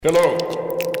Hello.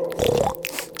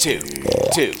 Two.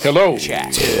 Hello.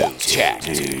 Chat. Two.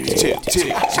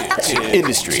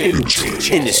 Industry.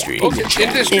 Industry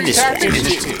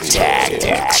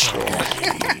Tactics.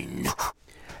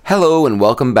 Hello and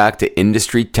welcome back to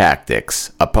Industry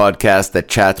Tactics, a podcast that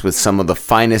chats with some of the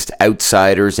finest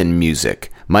outsiders in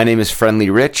music. My name is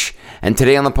Friendly Rich, and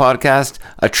today on the podcast,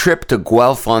 a trip to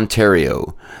Guelph,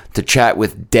 Ontario, to chat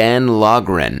with Dan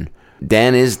Logren.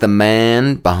 Dan is the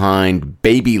man behind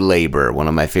Baby Labor, one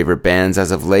of my favorite bands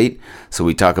as of late. So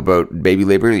we talk about Baby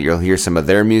Labor. You'll hear some of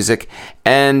their music.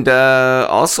 And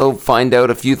also find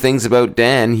out a few things about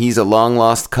Dan. He's a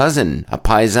long-lost cousin, a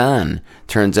paisan.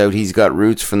 Turns out he's got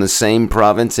roots from the same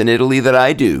province in Italy that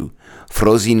I do,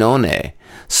 Frosinone.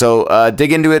 So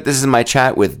dig into it. This is my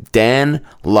chat with Dan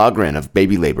Logren of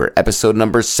Baby Labor, episode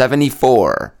number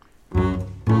 74.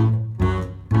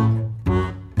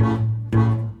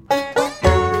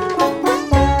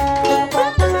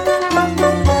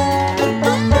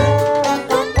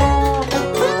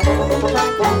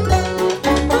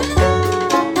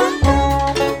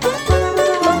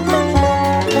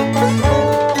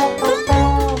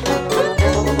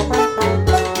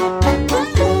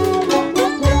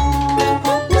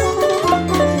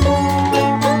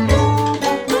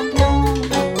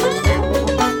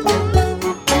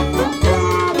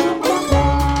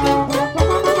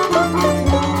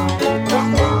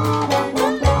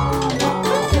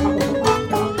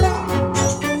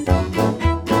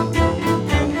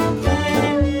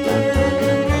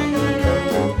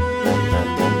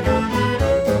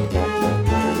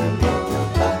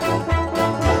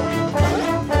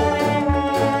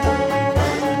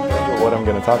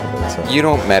 You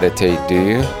don't meditate, do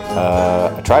you?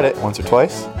 I tried it once or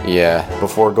twice. Yeah.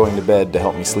 Before going to bed to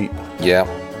help me sleep. Yeah.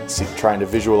 Trying to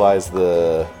visualize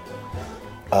the...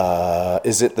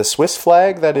 is it the Swiss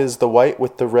flag that is the white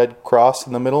with the red cross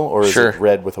in the middle? Or is it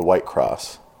red with a white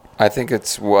cross? I think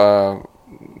it's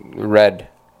red.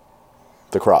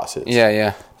 The cross is.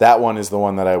 Yeah. That one is the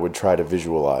one that I would try to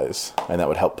visualize. And that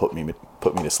would help put me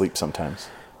to sleep sometimes.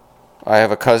 I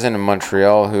have a cousin in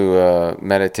Montreal who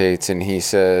meditates, and he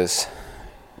says,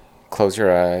 close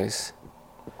your eyes,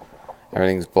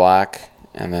 everything's black,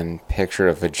 and then picture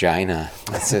a vagina.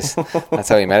 That's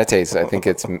how he meditates. I think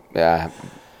it's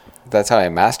that's how I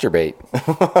masturbate.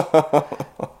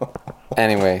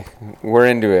 Anyway, we're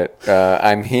into it.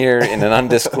 I'm here in an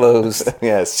undisclosed...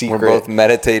 secret. We're both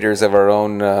meditators of our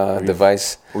own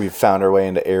device. We've found our way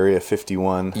into Area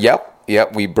 51.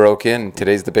 Yep, we broke in.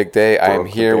 Today's the big day. I am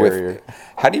here with...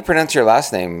 How do you pronounce your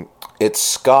last name? It's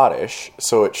Scottish,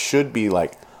 so it should be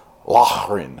like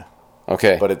Lochrin.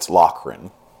 Okay. But it's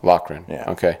Lochrin. Lochrin. Yeah.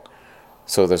 Okay.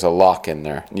 So there's a lock in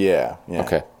there. Yeah.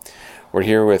 Okay. We're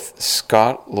here with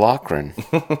Scott Lochrin.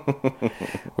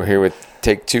 We're here with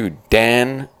Take Two,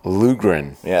 Dan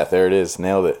Logren. Yeah, there it is.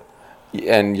 Nailed it.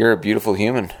 And you're a beautiful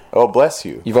human. Oh, bless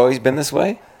you. You've always been this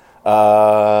way?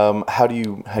 How do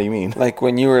you mean? Like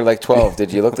when you were like 12,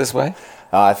 did you look this way?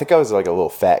 I think I was like a little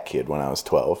fat kid when I was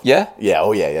 12. Yeah? Yeah.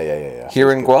 Oh, yeah.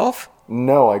 Here in Guelph?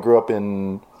 No, I grew up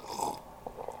in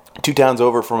 2 towns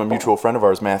over from a mutual friend of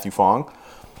ours, Matthew Fong.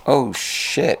 Oh,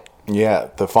 shit. Yeah,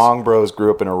 the Fong bros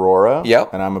grew up in Aurora.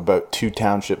 Yep. And I'm about 2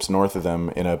 townships north of them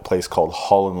in a place called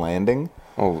Holland Landing.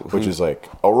 Which is like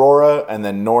Aurora, and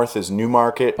then north is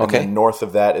Newmarket, and then north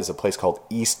of that is a place called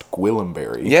East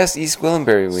Gwillimbury. Yes, East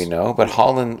Gwillimbury we know, but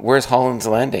Holland, where's Holland's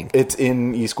Landing? It's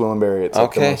in East Gwillimbury. It's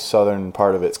like the most southern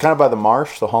part of it. It's kind of by the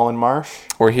marsh, the Holland Marsh.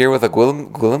 We're here with a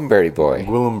Gwillimbury boy.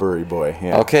 Gwillimbury boy,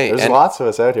 yeah. Okay. There's lots of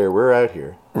us out here. We're out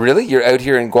here. Really? You're out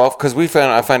here in Guelph? Because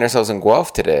I find ourselves in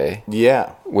Guelph today.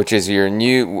 Yeah. Which is your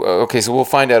new... Okay, so we'll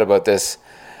find out about this,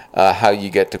 how you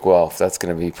get to Guelph. That's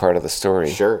going to be part of the story.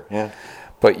 Sure, yeah.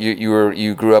 But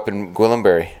you grew up in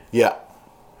Gwillimbury. Yeah.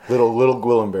 Little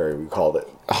Gwillimbury, we called it.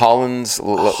 Holland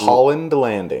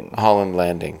Landing. Holland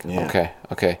Landing. Yeah.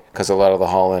 Okay. Because a lot of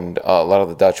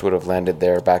the Dutch would have landed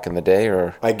there back in the day,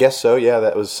 or I guess so. Yeah,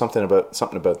 that was something about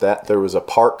that. There was a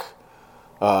park,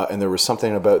 and there was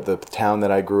something about the town that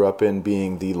I grew up in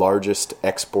being the largest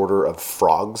exporter of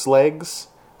frogs' legs.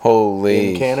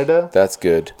 Holy. In Canada. That's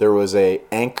good. There was a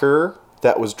anchor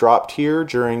that was dropped here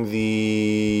during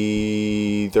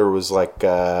there was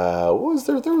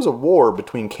a war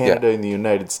between Canada and the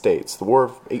United States, the War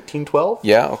of 1812.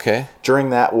 Yeah, okay. During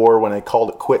that war, when they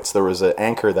called it quits, there was an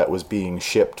anchor that was being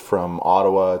shipped from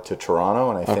Ottawa to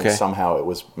Toronto, and I think somehow it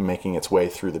was making its way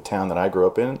through the town that I grew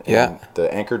up in, and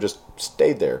the anchor just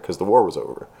stayed there because the war was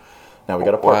over. Now we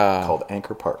got a park called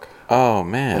Anchor Park. Oh,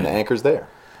 man. And the anchor's there.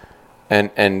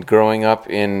 And growing up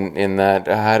in that,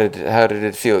 how did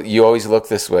it feel? You always look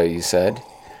this way, you said.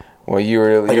 Well, you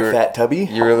were a fat tubby.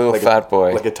 You were a little fat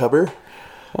boy, like a tubber.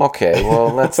 Okay, well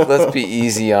let's be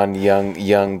easy on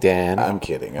young Dan. I'm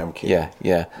kidding. Yeah.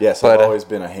 Yes, I've always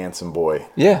been a handsome boy.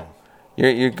 Yeah,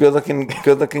 you're good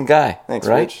looking guy. Thanks,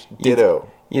 right? Rich. Ditto.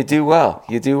 You do well.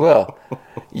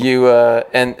 You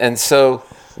and so,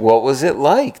 what was it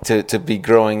like to be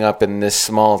growing up in this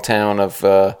small town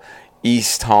of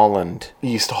East Holland?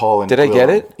 East Holland. Did I get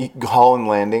it? Holland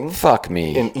Landing. Fuck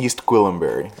me. In East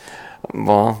Gwillimbury.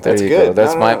 Well, there you go.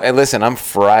 That's my. Hey, listen, I'm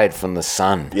fried from the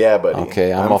sun. Yeah, buddy.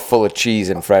 Okay, I'm all full of cheese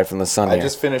and fried from the sun. I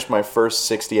just finished my first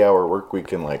 60-hour work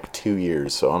week in like 2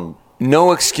 years, so I'm.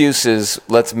 No excuses.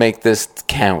 Let's make this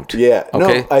count. Yeah.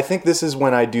 Okay. No, I think this is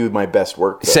when I do my best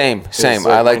work. Though. Same.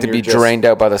 I like to be drained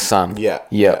out by the sun.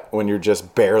 Yeah. When you're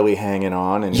just barely hanging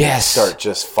on and you start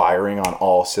just firing on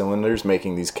all cylinders,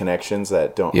 making these connections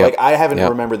that don't. Like I haven't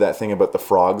remembered that thing about the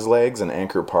Frog's Legs and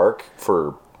Anchor Park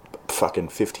for fucking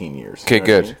 15 years. Okay,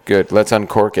 good. Let's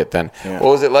uncork it then. Yeah.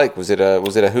 What was it like? Was it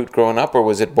a hoot growing up, or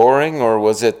was it boring, or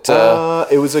was it?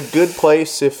 It was a good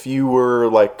place if you were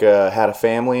like had a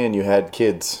family and you had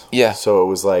kids. Yeah. So it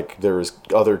was like there was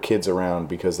other kids around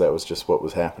because that was just what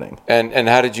was happening. And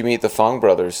how did you meet the Fong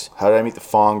brothers? How did I meet the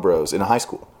Fong bros? In high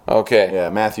school. Okay. Yeah,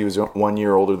 Matthew was 1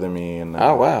 year older than me, and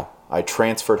oh wow. I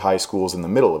transferred high schools in the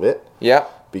middle of it. Yeah.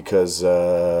 Because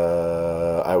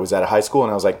I was at a high school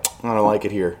and I was like, I don't like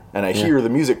it here. And I hear the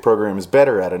music program is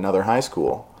better at another high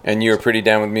school. And you were pretty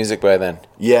down with music by then?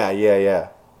 Yeah.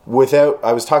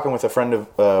 I was talking with a friend of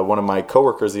one of my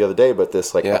coworkers the other day about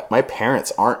this. Like, my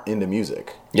parents aren't into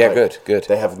music. Yeah, like, good.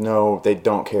 They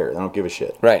don't care. They don't give a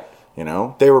shit. Right. You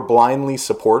know? They were blindly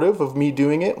supportive of me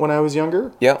doing it when I was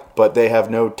younger. Yeah. But they have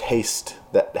no taste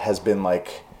that has been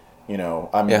like... You know,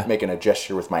 I'm making a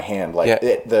gesture with my hand. Like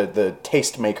the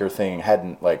tastemaker thing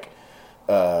hadn't like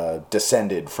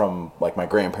descended from like my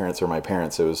grandparents or my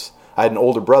parents. I had an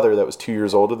older brother that was 2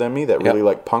 years older than me that really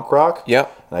liked punk rock. Yeah,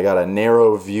 and I got a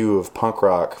narrow view of punk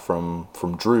rock from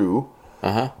Drew.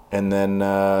 And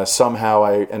then somehow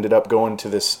I ended up going to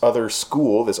this other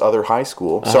high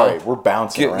school. Sorry, we're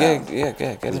bouncing around. Yeah.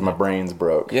 Because my brain's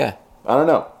broke. Yeah, I don't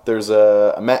know.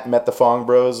 I met the Fong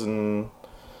Bros and.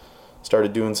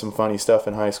 Started doing some funny stuff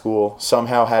in high school.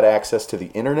 Somehow had access to the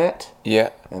internet.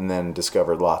 Yeah. And then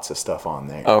discovered lots of stuff on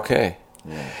there. Okay.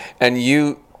 Yeah.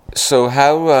 And so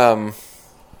how,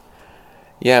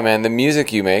 yeah, man, the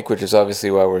music you make, which is obviously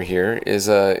why we're here, is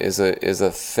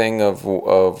a thing of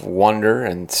wonder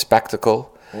and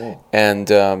spectacle. Oh.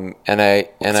 And I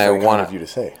want to you to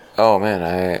say. Oh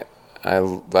man, I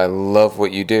love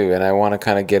what you do, and I want to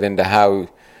kind of get into how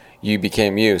you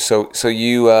became you. So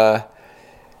you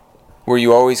were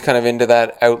you always kind of into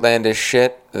that outlandish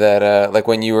shit? That like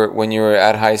when you were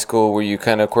at high school, were you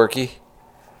kind of quirky?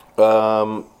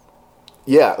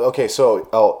 Yeah. Okay. So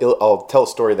I'll tell a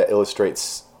story that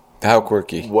illustrates how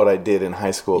quirky what I did in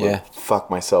high school to fuck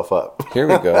myself up. Here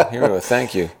we go.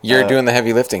 Thank you. You're doing the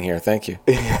heavy lifting here. Thank you.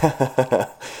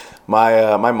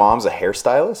 My mom's a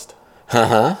hairstylist.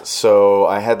 So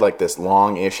I had like this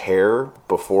long-ish hair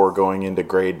before going into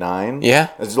grade 9. Yeah.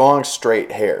 It's long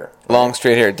straight hair. Long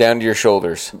straight hair down to your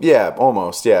shoulders. Yeah,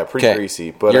 almost. Yeah, pretty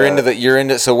greasy. But you're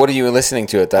into. So what are you listening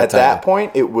to at that time? At that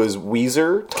point, it was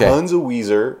Weezer, tons of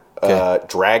Weezer,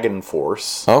 Dragon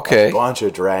Force. Okay. A bunch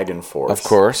of Dragon Force. Of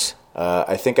course.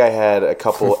 I think I had a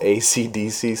couple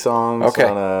AC/DC songs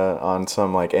on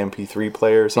some like MP3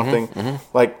 player or something.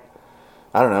 Like,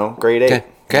 I don't know, grade 8.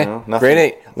 Okay. You know, grade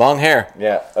 8. Long hair.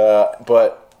 Yeah.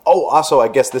 But also, I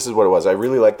guess this is what it was. I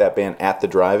really liked that band At the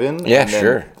Drive-In. Yeah, and then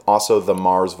sure. Also the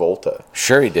Mars Volta.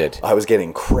 Sure, he did. I was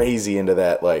getting crazy into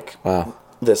that, like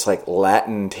this like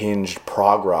Latin tinged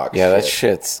prog rock. Yeah, that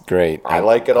shit's great. I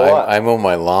like it a lot. I mow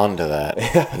my lawn to that.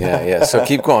 Yeah. So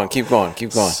keep going.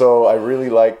 So I really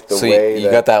liked the way you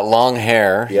got that long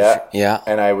hair. Yeah.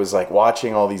 And I was like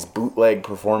watching all these bootleg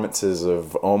performances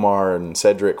of Omar and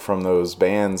Cedric from those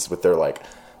bands with their like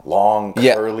long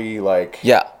curly like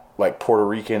Puerto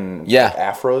Rican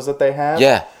afros that they have.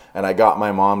 Yeah. And I got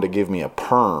my mom to give me a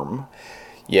perm.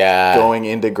 Yeah. Going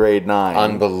into grade 9.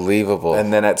 Unbelievable.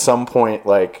 And then at some point,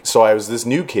 so I was this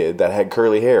new kid that had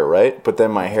curly hair, right? But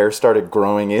then my hair started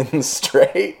growing in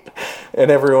straight. And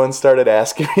everyone started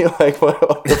asking me, like,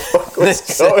 what the fuck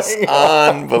was going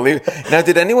on? Unbelievable. Now,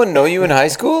 did anyone know you in high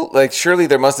school? Like, surely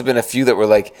there must have been a few that were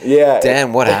like,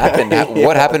 Dan, what happened?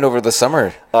 What happened over the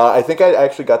summer? I think I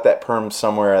actually got that perm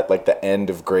somewhere at, like, the end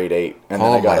of grade 8. And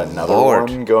then I got another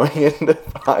one going into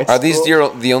high school. Are these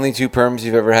the only 2 perms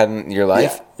you've ever had in your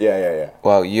life? Yeah.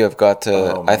 Well, you have got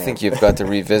to, I think you've got to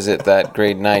revisit that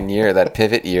grade 9 year, that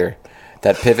pivot year.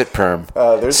 That pivot perm.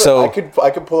 I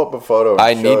could pull up a photo.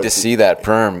 I need to see that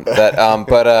perm. That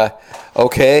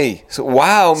Okay. So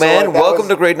wow, man. Like, welcome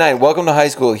to grade 9. Welcome to high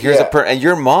school. Here's and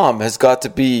your mom has got to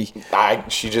be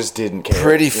she just didn't care.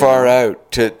 Pretty far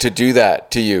out to do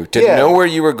that to you. To know where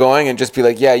you were going and just be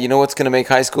like, yeah, you know what's going to make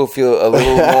high school feel a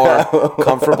little more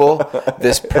comfortable?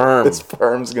 This perm. This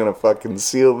perm's going to fucking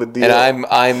seal the deal. And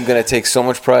I'm going to take so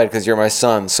much pride because you're my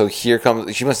son. So here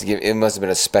comes it must have been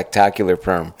a spectacular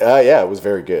perm. Yeah, it was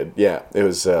very good. Yeah. It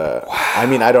was wow. I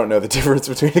mean, I don't know the difference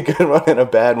between a good one and a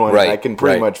bad one. Right. I can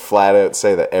pretty much flat out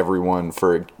say that everyone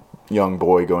for a young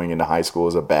boy going into high school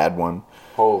is a bad one.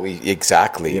 Holy,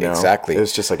 exactly. It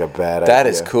was just like a bad idea. That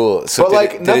is cool. So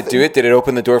did it do it? Did it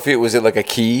open the door for you? Was it like a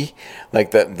key?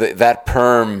 Like that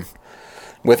perm,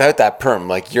 without that perm,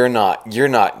 like you're not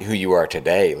who you are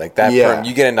today. Like that perm,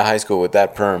 you get into high school with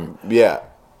that perm. Yeah.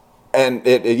 And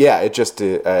it just,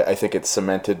 I think it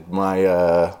cemented my,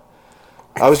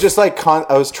 I was just like,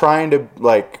 I was trying to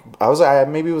like,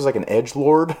 maybe it was like an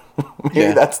edgelord.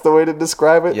 Maybe that's the way to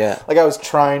describe it. Yeah. Like I was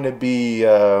trying to be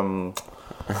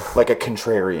like a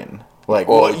contrarian. Like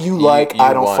what you like,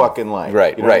 I don't fucking like.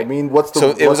 Right, you know what I mean?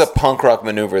 It was a punk rock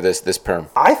maneuver. This perm.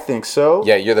 I think so.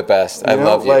 Yeah, you're the best. I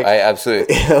love you. I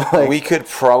absolutely. We could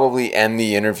probably end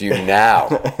the interview now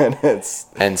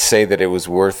and say that it was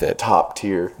worth it. Top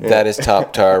tier. Yeah. That is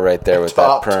top tar right there with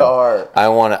that perm. Top tar. I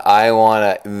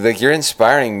wanna. Like you're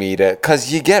inspiring me to,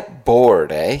 cause you get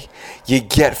bored, eh? You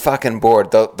get fucking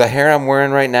bored. The hair I'm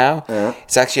wearing right now,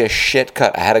 it's actually a shit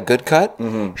cut. I had a good cut,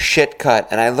 shit cut,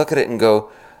 and I look at it and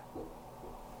go,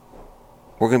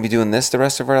 we're going to be doing this the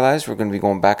rest of our lives? We're going to be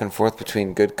going back and forth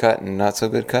between good cut and not so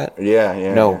good cut? Yeah.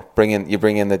 No, you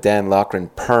bring in the Dan Loughran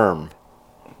perm.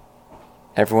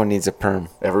 Everyone needs a perm.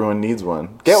 Everyone needs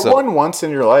one. Get one once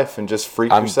in your life and just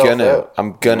freak yourself out.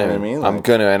 I'm gonna. You know what I mean? I'm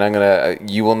gonna, and I'm gonna.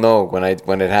 You will know when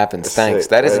it happens. Thanks.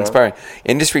 That is inspiring.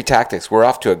 Industry Tactics. We're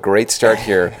off to a great start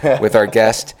here with our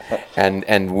guest and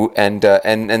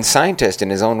scientist in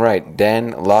his own right,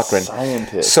 Dan Loughran.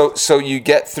 Scientist. So you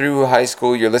get through high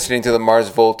school. You're listening to the Mars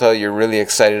Volta. You're really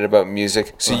excited about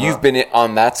music. So you've been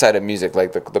on that side of music,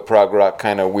 like the prog rock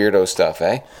kind of weirdo stuff,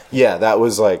 eh? Yeah, that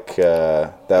was like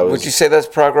Would you say that's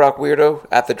prog rock weirdo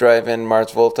at the drive-in Mars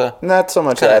Volta? Not so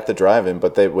much at the drive-in,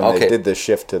 but they did the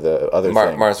shift to the other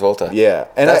thing. Mars Volta. Yeah.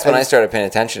 And that's when I started paying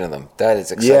attention to them. That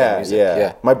is exciting music.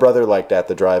 Yeah. My brother liked At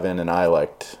the Drive-In, and I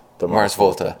liked the Mars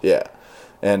Volta. Yeah.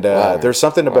 And there's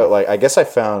something about, like, I guess I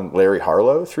found Larry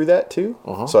Harlow through that, too.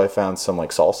 So I found some,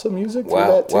 like, salsa music through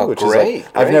that, too. Which is,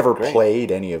 like, I've never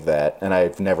played any of that, and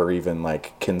I've never even,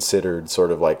 like, considered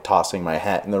sort of, like, tossing my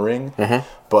hat in the ring.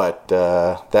 But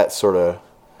that sort of...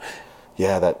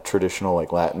 Yeah, that traditional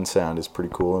like Latin sound is pretty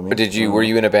cool. I mean, were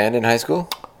you in a band in high school?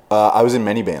 I was in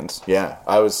many bands. Yeah,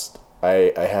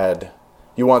 I had.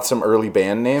 You want some early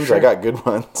band names? Sure. I got good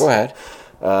ones. Go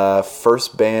ahead.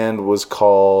 First band was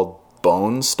called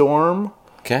Bone Storm.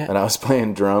 Okay. And I was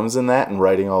playing drums in that and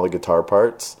writing all the guitar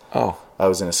parts. Oh. I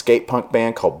was in a skate punk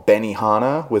band called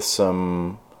Benihana with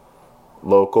some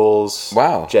locals.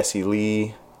 Wow. Jesse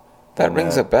Lee. That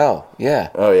rings a bell.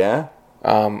 Yeah. Oh yeah.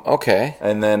 Okay.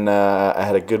 And then I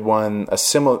had a good one, a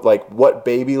similar, like what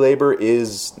Baby Labor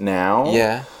is now.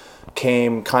 Yeah.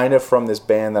 Came kind of from this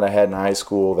band that I had in high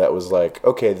school that was like,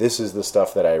 okay, this is the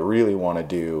stuff that I really want to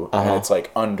do. And it's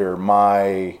like under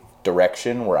my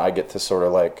direction where I get to sort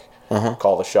of like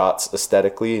call the shots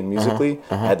aesthetically and musically.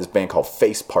 I had this band called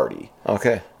Face Party.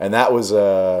 Okay. And that was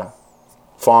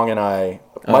Fong and I,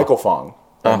 Michael Fong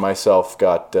and myself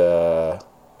got...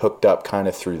 hooked up kind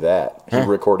of through that. He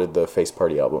recorded the Face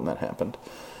Party album that happened.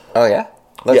 Oh yeah?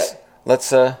 Let's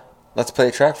play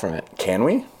a track from it. Can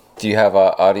we? Do you have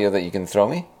audio that you can throw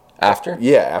me after?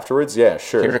 Yeah, afterwards. Yeah,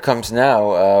 sure. Here it comes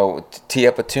now. Tee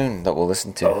up a tune that we'll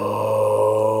listen to.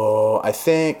 Oh, I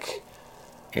think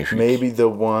maybe the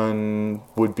one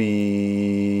would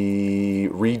be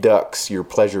Redux Your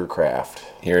Pleasure Craft.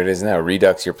 Here it is now.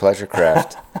 Redux Your Pleasure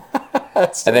Craft.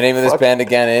 And the name of this band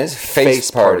again is Face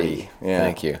Party. Yeah.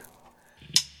 Thank you.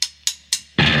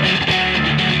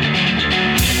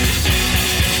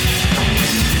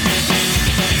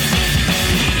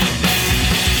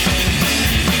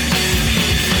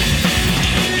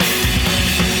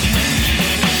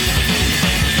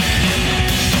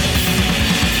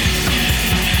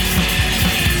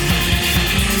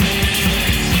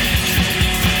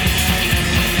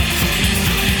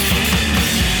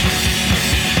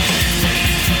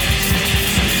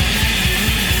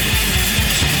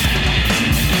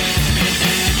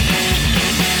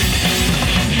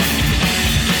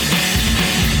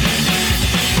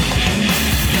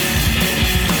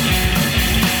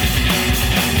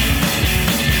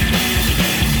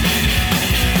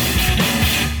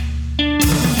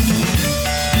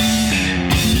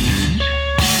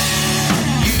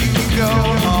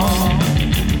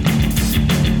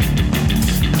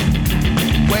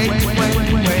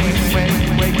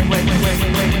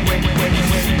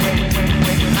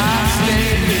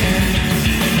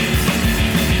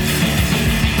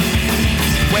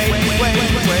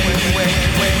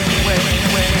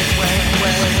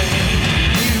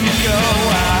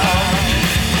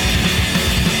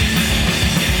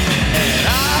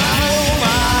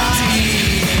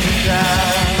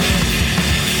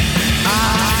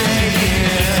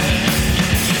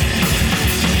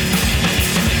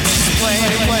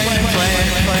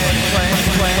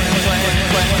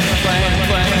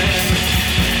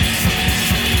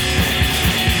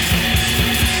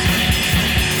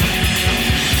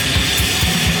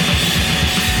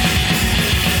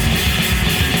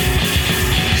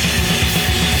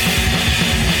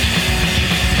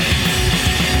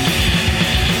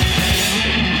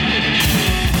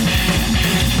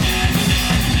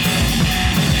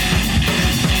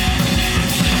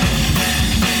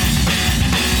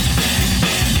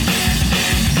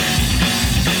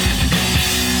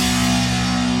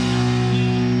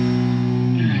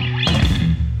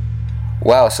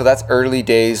 Wow, so that's early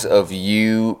days of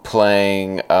you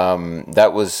playing.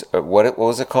 That was what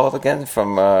was it called again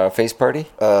from Face Party?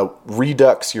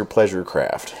 Redux Your Pleasure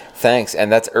Craft. Thanks,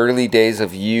 and that's early days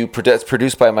of you. That's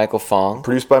produced by Michael Fong.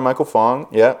 Produced by Michael Fong,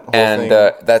 yeah. And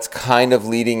that's kind of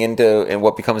leading into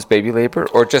what becomes Baby Labor,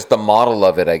 or just the model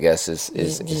of it, I guess, is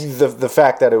the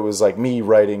fact that it was like me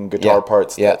writing guitar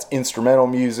parts. Yeah. That's instrumental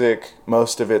music.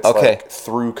 Most of it's like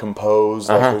through composed.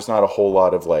 Like there's not a whole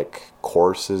lot of like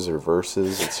choruses or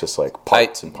verses. It's just like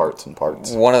parts and parts and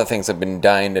parts. One of the things I've been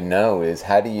dying to know is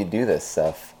how do you do this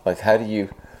stuff? Like how do you?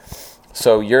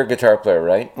 So you're a guitar player,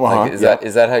 right? Like, is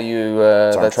that how you?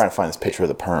 So I'm trying to find this picture of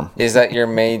the perm. Is that your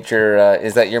major?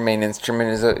 Is that your main instrument?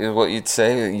 Is what you'd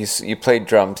say? You played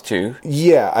drums too?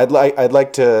 Yeah, I'd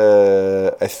like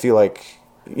to. I feel like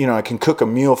I can cook a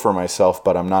meal for myself,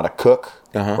 but I'm not a cook.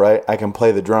 Right? I can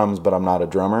play the drums, but I'm not a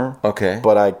drummer. Okay.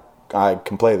 But I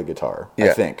can play the guitar. Yeah.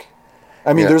 I think.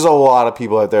 I mean, there's a lot of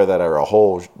people out there that are a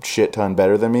whole shit ton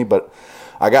better than me, but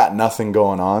I got nothing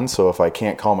going on, so if I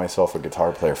can't call myself a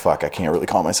guitar player, I can't really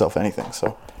call myself anything.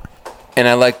 So, and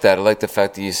I like that. I like the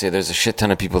fact that you say there's a shit ton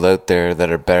of people out there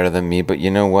that are better than me. But you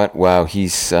know what? Wow,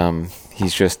 he's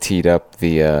just teed up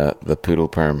the poodle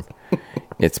perm.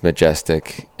 It's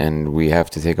majestic, and we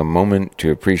have to take a moment to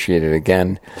appreciate it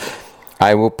again.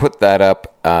 I will put that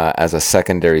up as a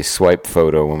secondary swipe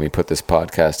photo when we put this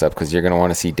podcast up, because you're going to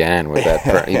want to see Dan with that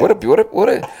perm.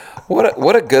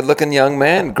 What a good looking young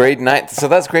man. Grade 9. So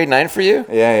that's grade 9 for you?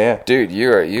 Yeah. Dude,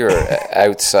 you are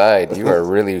outside. You are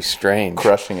really strange.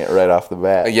 Crushing it right off the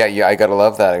bat. Yeah. I gotta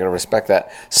love that. I gotta respect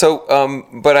that. So,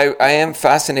 but I am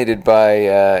fascinated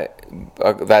by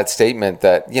that statement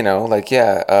that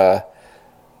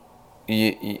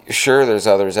sure, there's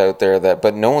others out there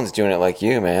but no one's doing it like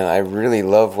you, man. I really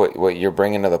love what you're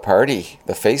bringing to the party,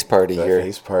 the Face Party here. The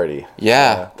Face Party.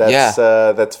 Yeah.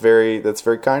 That's very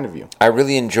kind of you. I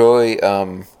really enjoy,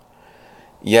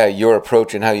 your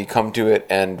approach and how you come to it,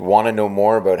 and want to know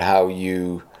more about how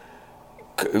you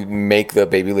make the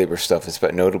Baby Labor stuff,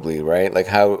 notably, right? Like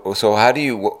how do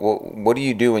you, what do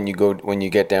you do when you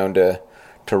get down to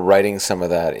writing some of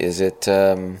that? Is it,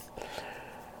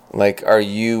 like, are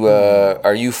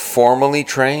you formally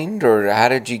trained, or how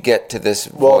did you get to this?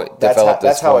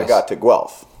 That's how I got to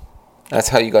Guelph. That's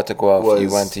how you got to Guelph. You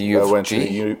went to U of G. I went to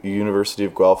the University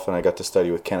of Guelph, and I got to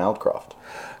study with Ken Aldcroft.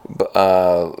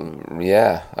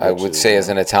 I would say as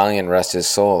an Italian, rest his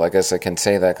soul. I guess I can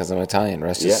say that because I'm Italian.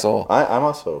 Rest his soul. I'm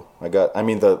also. The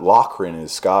Lochran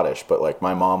is Scottish, but like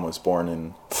my mom was born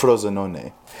in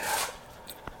Frosinone.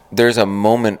 There's a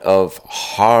moment of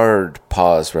hard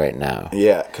pause right now.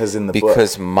 Yeah,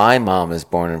 because my mom is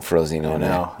born in Frosinone. I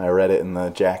know. I read it in the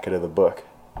jacket of the book.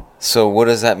 So what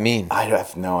does that mean? I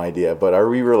have no idea, but are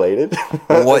we related?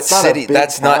 What city?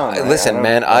 That's town, not. Right? Listen,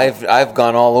 man, I've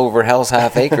gone all over Hell's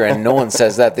Half Acre, and no one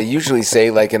says that. They usually say,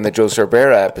 like in the Joe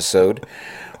Sorbera episode,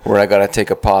 where I got to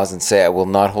take a pause and say, I will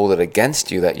not hold it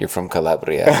against you that you're from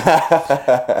Calabria.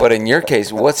 But in your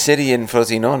case, what city in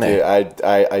Frosinone? Yeah,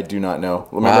 I do not know.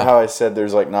 Remember how I said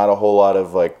there's like not a whole lot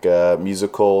of like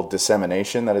musical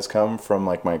dissemination that has come from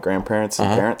like my grandparents and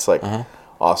parents? Like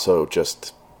also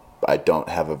just I don't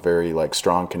have a very like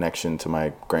strong connection to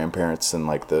my grandparents and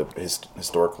like the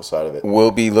historical side of it.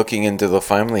 We'll be looking into the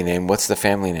family name. What's the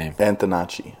family name?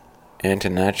 Antonacci.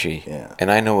 Antonacci. Yeah. And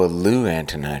I know a Lou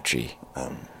Antonacci.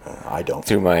 I don't.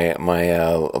 Through my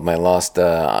lost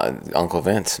Uncle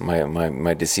Vince,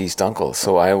 my deceased uncle.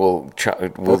 So I will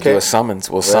do a summons.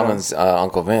 We'll summons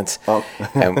Uncle Vince,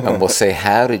 and we'll say,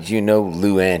 "How did you know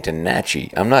Lou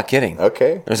Antonacci?" I'm not kidding.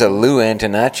 Okay. There's a Lou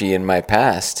Antonacci in my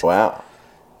past. Wow.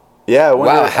 Yeah.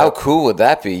 Wow, how cool would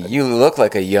that be? You look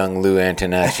like a young Lou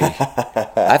Antonacci.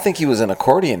 I think he was an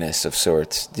accordionist of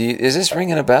sorts. Is this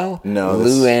ringing a bell? No.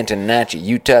 Lou Antonacci.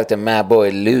 You talk to my boy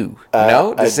Lou.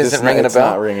 No? This isn't ringing a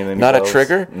bell? Not ringing any Not bells. A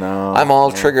trigger? No. I'm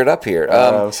all triggered up here.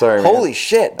 I'm sorry, man. Holy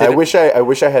shit. I wish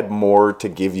I had more to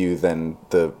give you than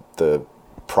the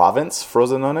province,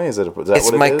 Frosinone? Is that it's what it is?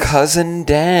 It's my cousin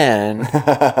Dan.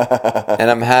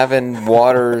 And I'm having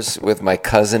waters with my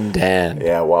cousin Dan.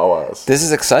 Yeah, Wawas. This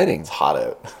is exciting. It's hot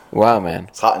out. Wow, man.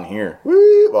 It's hot in here.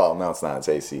 Woo! Well, no, it's not. It's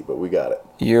AC, but we got it.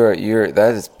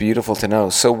 That is beautiful to know.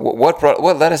 So what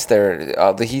led us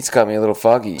there? The heat's got me a little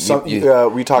foggy.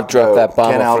 We talked about that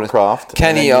bomb Ken Aldcroft.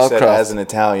 Kenny Aldcroft. As an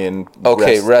Italian.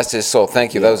 Okay, rest his soul.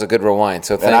 Thank you. Yeah. That was a good rewind.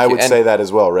 So thank you. And I would say that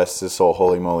as well. Rest his soul.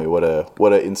 Holy moly! What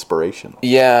a inspiration.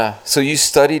 Yeah. So you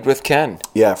studied with Ken.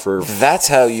 Yeah, that's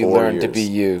how you learned years. To be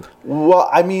you. Well,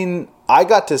 I mean, I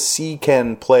got to see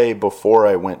Ken play before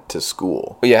I went to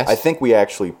school. Yes. I think we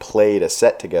actually played a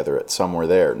set together at Somewhere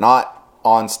There. Not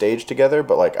on stage together,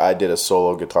 but like I did a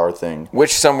solo guitar thing.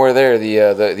 Which Somewhere There? The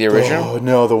original? Oh,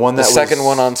 no, the one that was... The second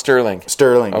one on Sterling.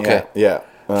 Sterling, okay. Yeah.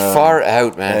 Far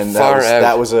out, man. And Far out.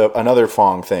 That was another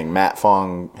Fong thing. Matt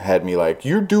Fong had me like,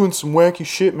 you're doing some wacky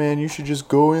shit, man. You should just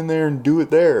go in there and do it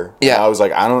there. Yeah. And I was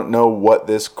like, I don't know what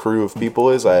this crew of people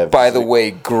is. By the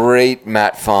way, great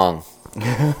Matt Fong.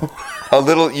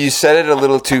 You said it a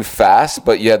little too fast,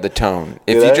 but you had the tone.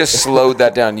 If you just slowed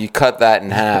that down, you cut that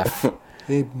in half.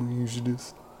 Hey, you should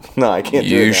just... No, I can't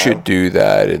do it You now. should do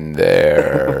that in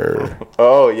there.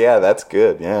 Oh, yeah, that's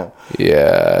good, yeah.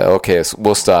 Yeah, okay, so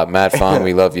we'll stop. Matt Fong,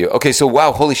 we love you. Okay, so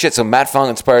wow, holy shit, so Matt Fong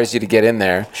inspires you to get in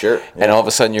there. Sure. Yeah. And all of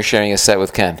a sudden you're sharing a set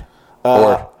with Ken.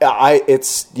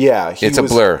 It's a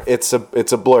blur. It's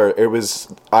a blur. It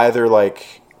was either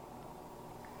like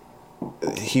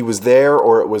he was there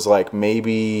or it was like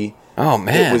maybe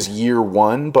it was year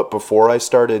one, but before I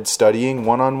started studying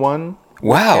one-on-one.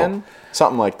 Wow. Ken,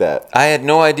 something like that. I had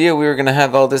no idea we were going to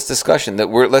have all this discussion.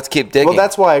 Let's keep digging. Well,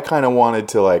 that's why I kind of wanted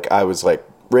to I was like,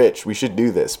 Rich, we should do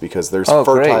this because there's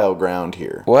fertile ground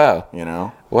here. Wow. You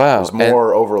know? Wow. There's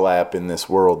more overlap in this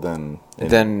world than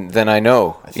I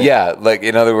know. Yeah, like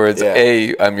in other words,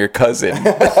 I'm your cousin.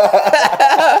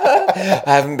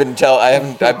 I've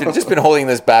just been holding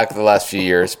this back the last few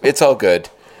years. It's all good.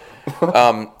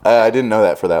 I didn't know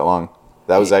that for that long.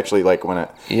 That was actually like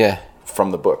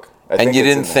from the book. And you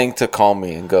didn't think to call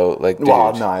me and go like, dude,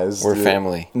 we're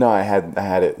family. No, I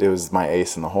had it. It was my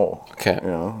ace in the hole. Okay. You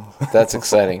know? That's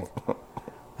exciting.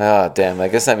 Oh, damn. I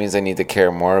guess that means I need to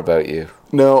care more about you.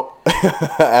 No,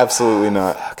 absolutely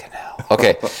not. Fucking hell.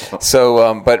 Okay.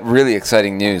 So, but really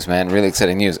exciting news, man. Really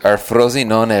exciting news. Our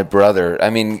Frosinone brother, I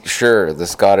mean, sure, the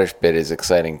Scottish bit is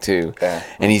exciting too. Yeah.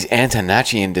 And he's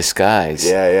Antonacci in disguise.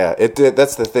 Yeah.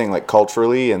 That's the thing, like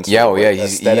culturally and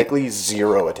aesthetically,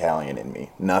 zero Italian in me.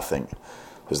 Nothing.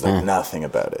 There's like nothing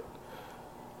about it.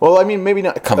 Well, I mean, maybe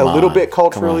not little bit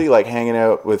culturally, like hanging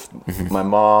out with my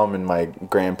mom and my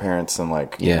grandparents and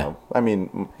you know, I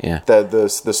mean,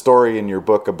 the story in your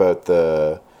book about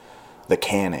the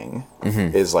canning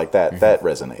is like that. That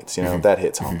resonates, you know, that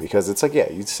hits home because it's like,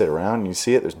 you sit around and you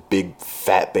see it. There's big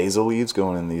fat basil leaves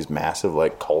going in these massive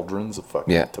like cauldrons of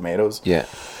fucking tomatoes. Yeah.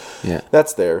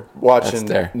 That's there.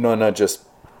 Watching Nonna just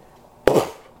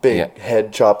big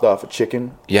head chopped off a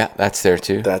chicken. Yeah, that's there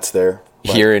too. That's there.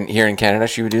 Here in Canada,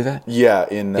 she would do that. Yeah,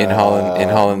 in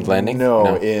Holland Landing.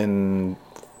 No, in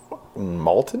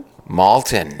Malton.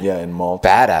 Malton. Yeah, in Malton.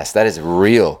 Badass. That is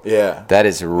real. Yeah. That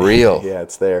is real. Yeah,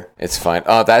 it's there. It's fine.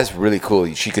 Oh, that is really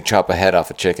cool. She could chop a head off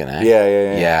a chicken, eh?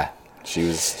 Yeah. She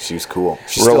was cool.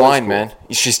 Rewind, man.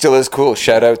 She still is cool.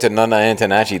 Shout out to Nonna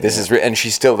Antonacci. This is and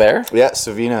she's still there? Yeah,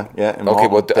 Savina. Yeah. Okay,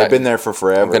 well, they've been there for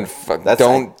forever.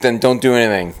 Then don't do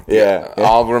anything. Yeah.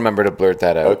 I'll remember to blurt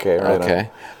that out. Okay, right. Okay.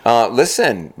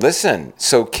 Listen.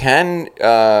 So can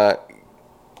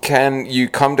you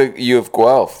come to U of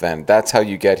Guelph then? That's how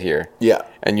you get here. Yeah.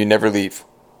 And you never leave.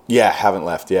 Yeah, haven't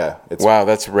left. Yeah, wow,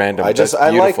 that's random. I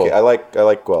like it. I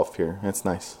like Guelph here. It's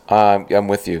nice. I'm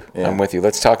with you. Yeah. I'm with you.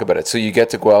 Let's talk about it. So you get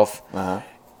to Guelph.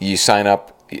 You sign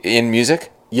up in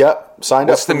music. Yep, signed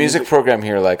up. What's the music program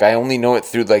here like? I only know it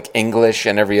through like English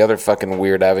and every other fucking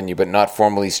weird avenue, but not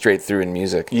formally straight through in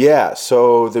music. Yeah,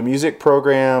 so the music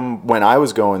program, when I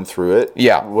was going through it,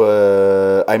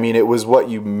 it was what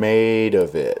you made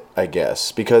of it, I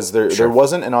guess, because there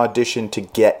wasn't an audition to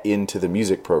get into the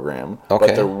music program,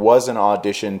 but there was an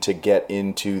audition to get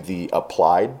into the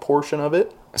applied portion of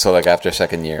it. So like after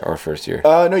second year or first year?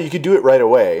 No, you could do it right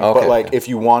away. Okay, but if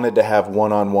you wanted to have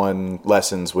one-on-one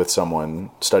lessons with someone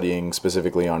studying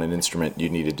specifically on an instrument, you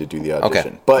needed to do the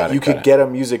audition. Okay. But you could get a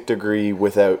music degree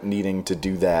without needing to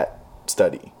do that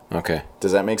study. Okay.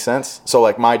 Does that make sense? So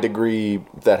like my degree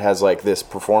that has like this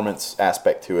performance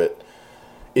aspect to it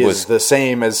is the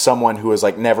same as someone who has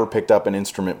like never picked up an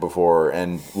instrument before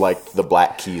and liked the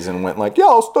Black Keys and went like, yeah,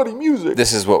 I'll study music.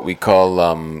 This is what we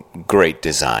call great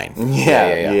design.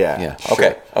 Yeah.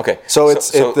 Sure. Okay. So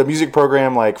it's the music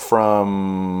program, like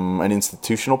from an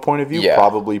institutional point of view,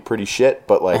 probably pretty shit.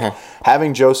 But like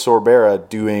having Joe Sorbera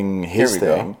doing his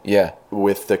thing,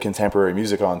 with the Contemporary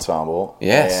Music Ensemble,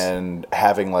 and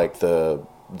having like the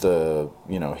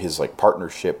his like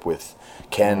partnership with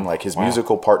Ken, like his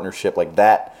musical partnership, like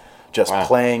that, just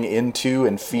playing into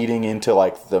and feeding into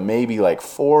like the maybe like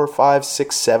 4, 5,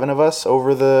 6, 7 of us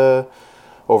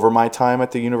over my time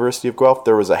at the University of Guelph.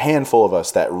 There was a handful of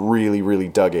us that really, really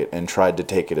dug it and tried to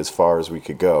take it as far as we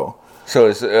could go. So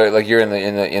it's like you're in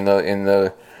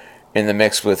the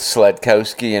mix with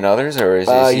Sledkowski and others, or is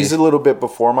he's a little bit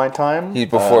before my time. He's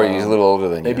before you. He's a little older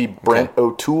than maybe you. Maybe Brent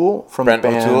O'Toole from the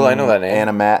band. O'Toole, I know that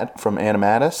name. From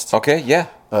Animatists. Okay, yeah.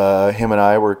 Him and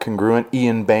I were congruent.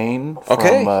 Ian Bain from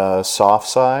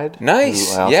Softside.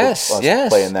 Nice. I also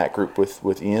play in that group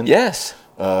with Ian. Yes.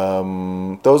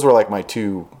 Those were like my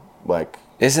two, like.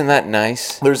 Isn't that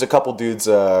nice? There's a couple dudes,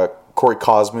 Corey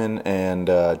Cosman and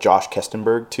Josh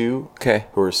Kestenberg too. Okay.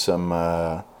 Who are some.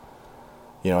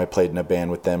 I played in a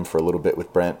band with them for a little bit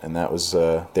with Brent, and that was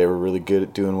they were really good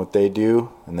at doing what they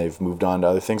do, and they've moved on to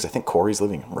other things. I think Corey's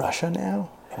living in Russia now,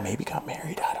 and maybe got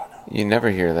married. I don't know. You never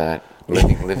hear that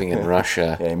living in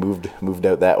Russia. Yeah, he moved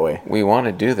out that way. We want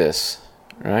to do this,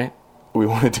 right? We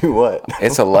want to do what?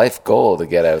 It's a life goal to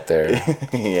get out there.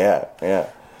 Yeah.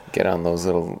 Get on those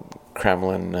little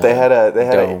Kremlin they had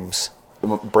domes.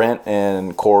 Brent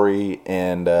and Corey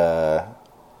and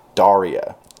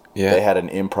Daria. Yeah. They had an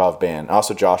improv band.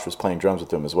 Also, Josh was playing drums with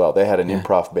them as well. They had an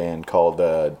improv band called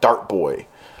Dart Boy.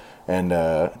 And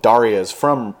Daria is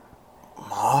from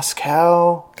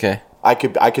Moscow. Okay. I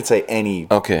could say any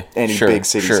big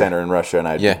city center in Russia, and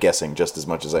I'd be guessing just as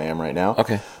much as I am right now.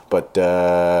 Okay. But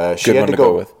she had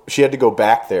to go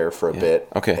back there for a bit.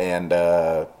 Okay. And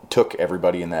took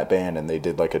everybody in that band, and they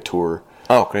did like a tour.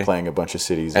 Oh, great. Playing a bunch of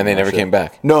cities. And they never came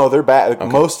back? No, they're back. Okay.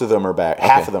 Most of them are back. Okay.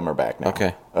 Half of them are back now.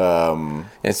 Okay.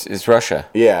 It's Russia.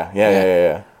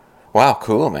 Yeah. Wow,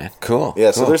 cool, man. Cool.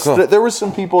 Yeah, so there were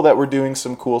some people that were doing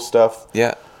some cool stuff.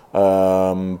 Yeah.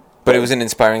 But it was an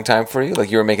inspiring time for you?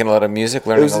 Like you were making a lot of music,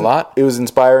 learning a lot? It was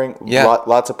inspiring. Yeah.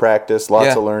 Lots of practice,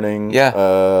 lots of learning. Yeah.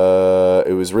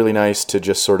 It was really nice to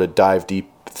just sort of dive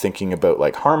deep thinking about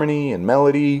like harmony and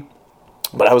melody.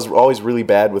 But I was always really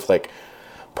bad with like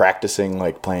practicing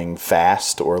like playing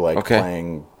fast or like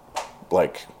playing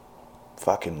like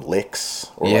fucking licks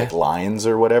or like lines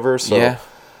or whatever. So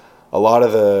a lot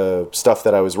of the stuff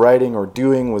that I was writing or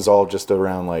doing was all just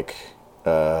around like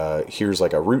here's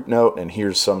like a root note and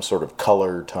here's some sort of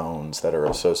color tones that are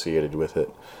associated with it.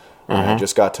 And I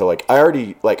just got to like,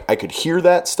 I could hear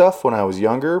that stuff when I was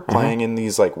younger, playing in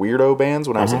these like weirdo bands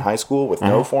when I was in high school with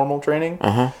no formal training.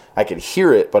 I could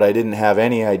hear it, but I didn't have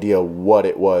any idea what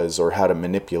it was or how to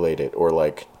manipulate it or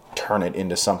like turn it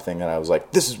into something that I was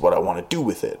like, this is what I want to do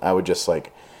with it. I would just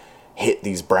like hit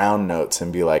these brown notes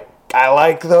and be like, I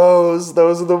like those.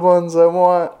 Those are the ones I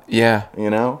want. Yeah. You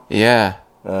know? Yeah.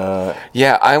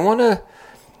 I want to...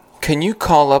 Can you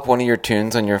call up one of your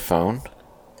tunes on your phone?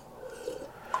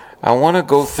 I want to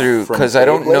go through... Because I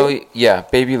don't know... Yeah,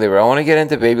 Baby Labor. I want to get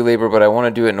into Baby Labor, but I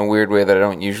want to do it in a weird way that I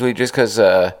don't usually, just because...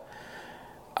 Do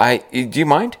you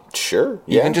mind? Sure.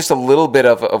 Yeah. Even just a little bit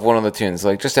of one of the tunes,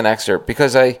 like just an excerpt,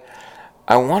 because I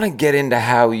want to get into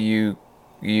how you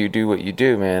do what you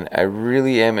do, man. I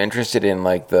really am interested in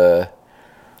like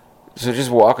so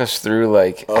just walk us through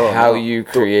like how you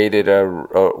created a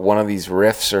one of these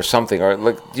riffs or something, or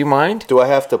like, do you mind? Do I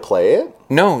have to play it?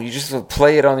 No, you just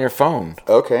play it on your phone.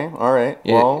 Okay, all right.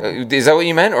 Yeah. Well, is that what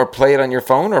you meant, or play it on your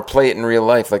phone, or play it in real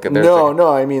life? Like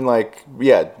no. I mean, like,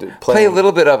 play a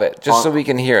little bit of it, just so we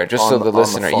can hear it, just so the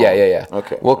listener. Yeah.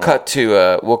 Okay. We'll cut to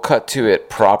it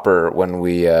proper when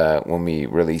we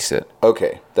release it.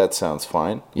 Okay, that sounds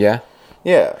fine. Yeah.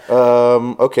 Yeah.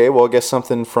 Okay. Well, I guess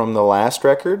something from the last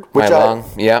record,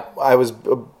 I was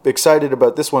excited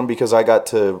about this one because I got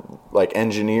to like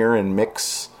engineer and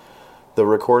mix the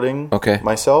recording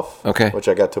myself. Okay. Which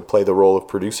I got to play the role of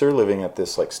producer, living at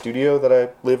this like studio that I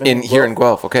live in here in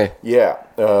Guelph. Okay. Yeah.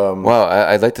 Wow,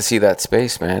 I'd like to see that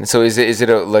space, man. So is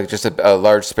it just a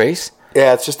large space?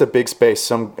 Yeah, it's just a big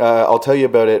space. I'll tell you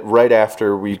about it right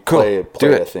after we play a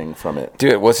thing from it. Do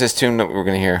it. What's this tune that we're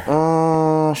gonna hear?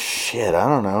 Shit, I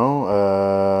don't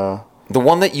know. The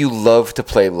one that you love to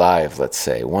play live, let's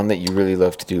say. One that you really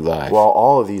love to do live. Well,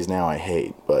 all of these now I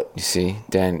hate, but... You see?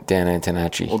 Dan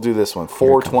Antonacci. We'll do this one.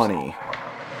 420.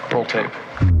 Roll tape.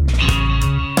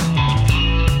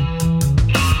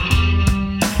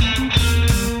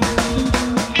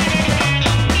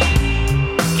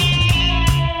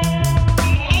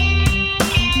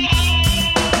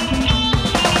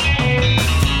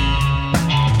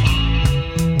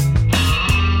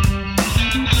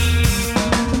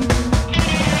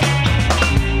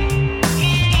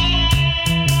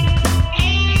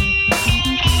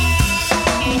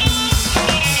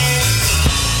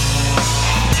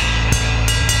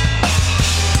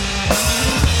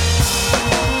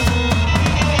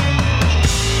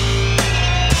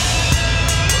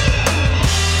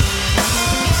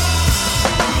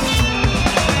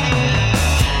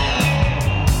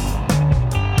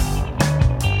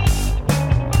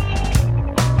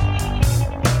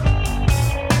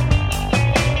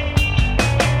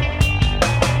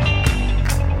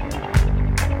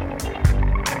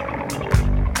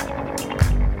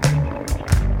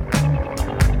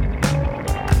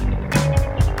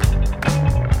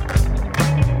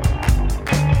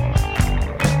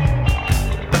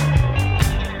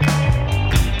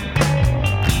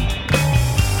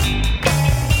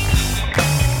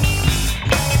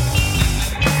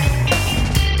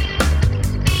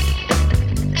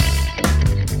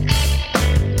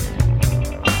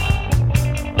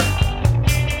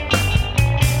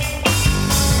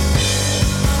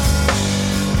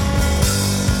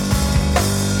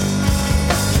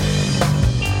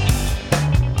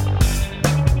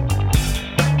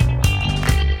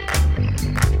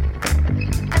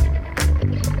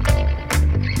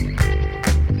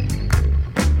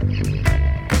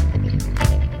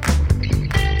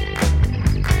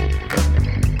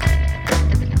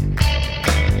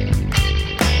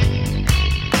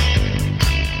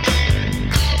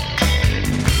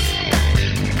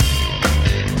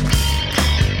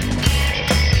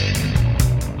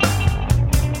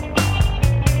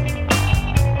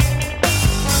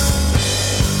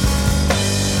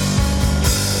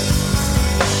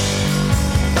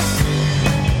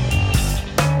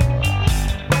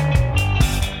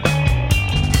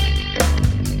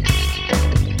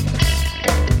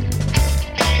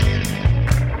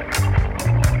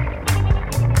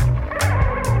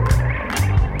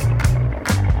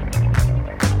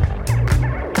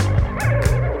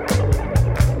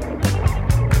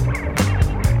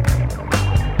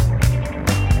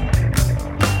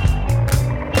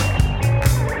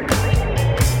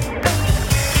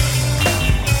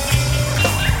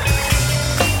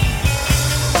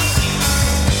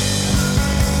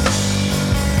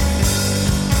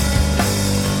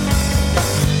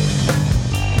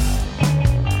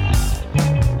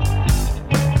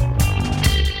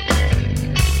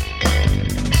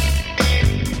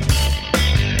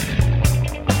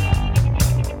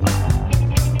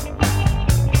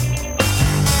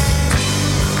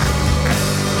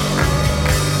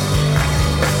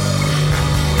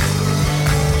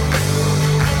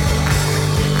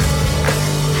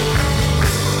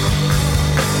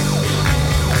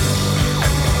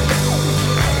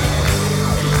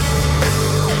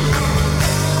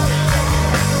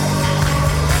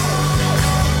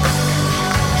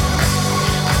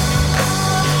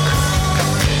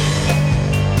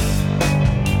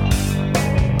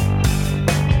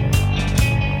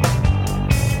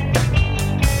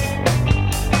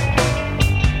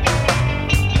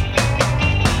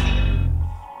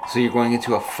 So you're going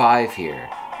into a 5 here.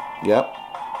 Yep.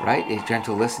 Right,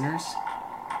 gentle listeners?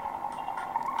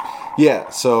 Yeah,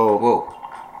 so... Whoa.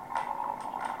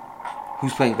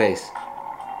 Who's playing bass?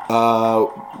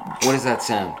 What is that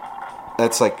sound?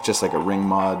 That's just like a ring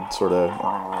mod sort of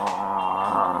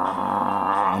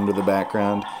under the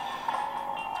background.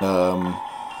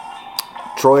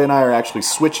 Troy and I are actually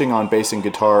switching on bass and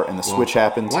guitar, and the switch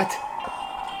happens. What?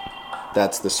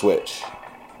 That's the switch.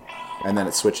 And then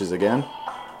it switches again.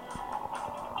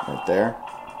 Right there.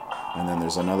 And then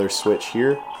there's another switch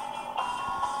here.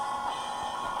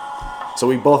 So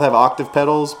we both have octave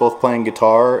pedals, both playing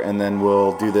guitar, and then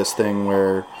we'll do this thing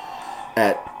where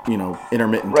at,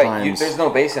 intermittent times... There's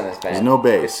no bass in this band. There's no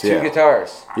bass, it's two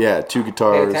guitars. Yeah, 2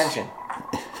 guitars. Pay attention.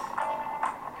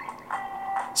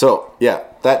 So, yeah,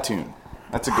 that tune.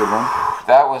 That's a good one.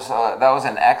 That was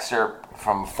an excerpt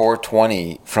from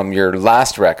 420 from your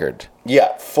last record.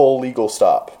 Yeah, Full Legal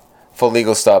Stop. Full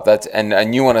Legal Stop. That's and a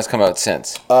new one has come out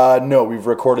since. No, we've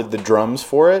recorded the drums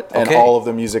for it, and all of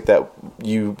the music that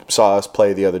you saw us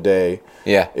play the other day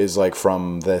is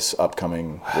from this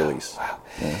upcoming release. Wow.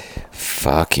 Yeah.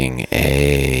 Fucking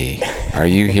A. Are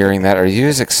you hearing that? Are you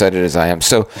as excited as I am?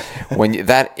 So when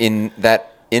that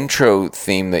intro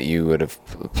theme that you would have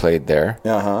played there,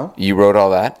 you wrote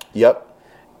all that? Yep.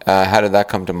 How did that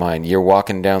come to mind? You're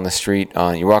walking down the street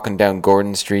you're walking down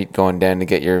Gordon Street, going down to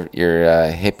get your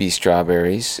hippie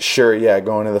strawberries. Sure, yeah,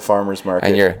 going to the farmer's market.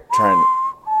 And you're trying.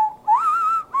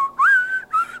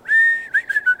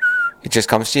 It just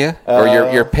comes to you, or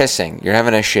you're pissing. You're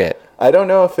having a shit. I don't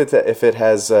know if it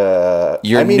has.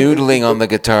 You're noodling on the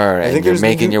guitar, and you're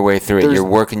making your way through it. You're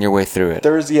working your way through it.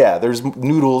 There's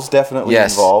noodles definitely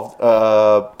involved.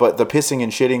 But the pissing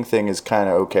and shitting thing is kind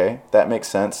of okay. That makes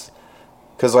sense.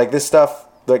 Because this stuff,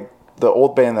 the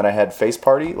old band that I had, Face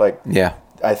Party,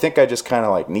 I think I just kind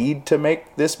of need to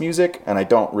make this music, and I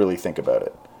don't really think about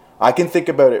it. I can think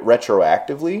about it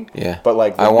retroactively. Yeah. But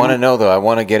I want to know though. I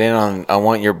want to get in on. I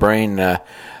want your brain.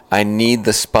 I need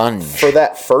the sponge for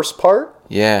that first part.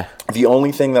 Yeah. The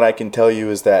only thing that I can tell you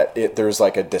is that there's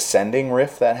a descending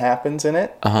riff that happens in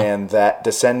it, and that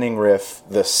descending riff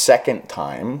the second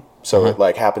time, so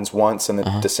it happens once and it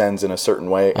descends in a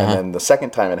certain way, and then the second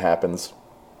time it happens,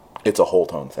 it's a whole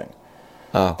tone thing.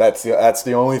 Oh. That's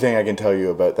the only thing I can tell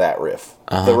you about that riff.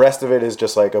 The rest of it is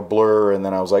just a blur, and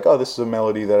then I was like, oh, this is a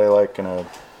melody that I like, and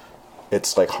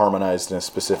it's harmonized in a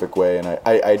specific way, and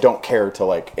I don't care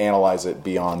to analyze it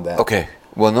beyond that. Okay.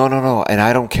 Well, no, and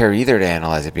I don't care either to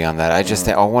analyze it beyond that. I just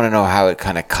I want to know how it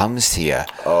kind of comes to you.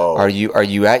 Oh. Are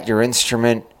you at your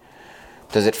instrument?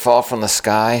 Does it fall from the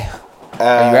sky?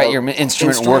 Are you at your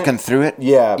instrument working through it?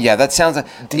 Yeah. Yeah, that sounds like...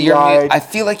 I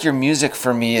feel like your music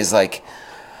for me is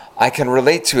I can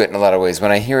relate to it in a lot of ways.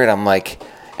 When I hear it, I'm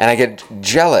and I get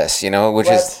jealous, which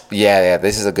is... Yeah,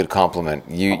 this is a good compliment.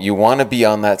 You want to be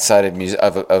on that side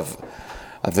of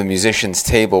the musician's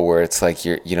table where it's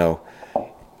you're,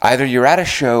 either you're at a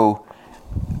show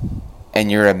and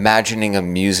you're imagining a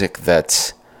music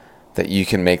that you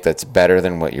can make that's better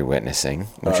than what you're witnessing,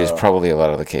 which is probably a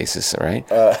lot of the cases, right?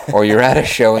 Or you're at a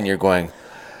show and you're going,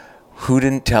 who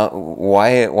didn't tell? Why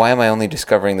am I only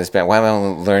discovering this band? Why am I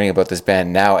only learning about this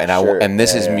band now? And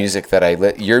this is music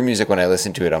that your music, when I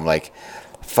listen to it, I'm like,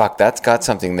 fuck, that's got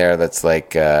something there that's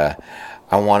I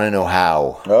want to know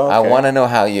how. Oh, okay. I want to know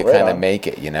how you kind of make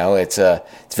it.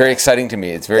 It's very exciting to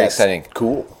me. It's very exciting.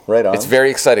 Cool. Right on. It's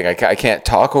very exciting. I can't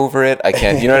talk over it. I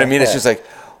can't. You know what I mean? It's just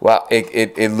wow.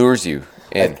 It lures you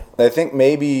in. I think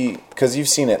maybe because you've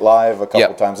seen it live a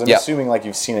couple times. I'm assuming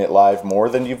you've seen it live more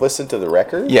than you've listened to the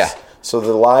records. Yeah. So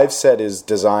the live set is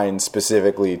designed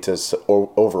specifically to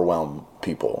overwhelm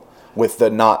people with the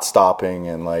not stopping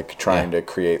and trying to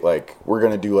create we're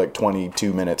going to do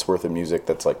 22 minutes worth of music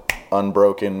that's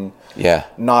unbroken. Yeah.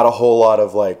 Not a whole lot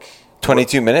of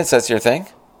 22 minutes, that's your thing?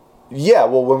 Yeah,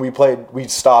 well when we played we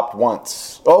stopped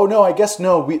once. Oh no, I guess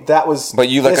no, that was But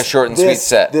you a short and sweet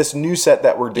set. This new set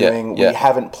that we're doing, we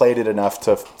haven't played it enough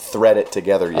to thread it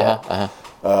together yet.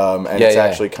 And it's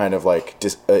actually kind of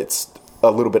it's a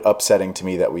little bit upsetting to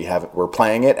me that we're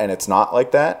playing it and it's not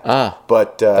like that.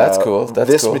 But that's cool.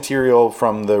 This material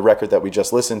from the record that we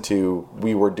just listened to,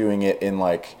 we were doing it in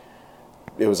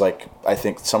it was I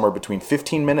think somewhere between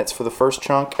 15 minutes for the first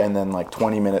chunk and then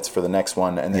 20 minutes for the next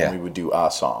one, and then we would do a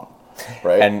song.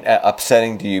 Right. And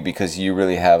upsetting to you because you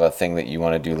really have a thing that you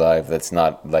want to do live that's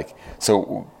not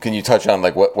so can you touch on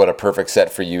what a perfect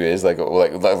set for you is?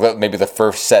 Maybe the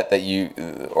first set that you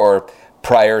or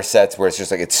prior sets where it's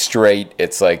just it's straight,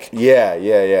 it's tight,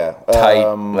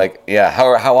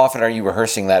 how often are you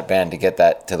rehearsing that band to get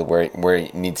that to the where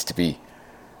it needs to be?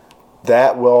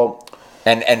 That will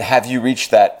and have you reached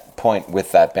that point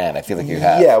with that band. I feel like you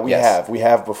have. Yeah, we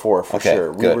have before for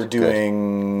sure. We were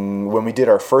doing when we did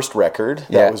our first record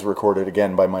that was recorded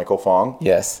again by Michael Fong.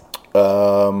 Yes.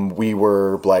 We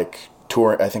were like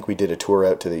touring. I think we did a tour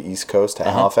out to the East Coast to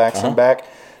Halifax and back.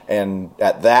 And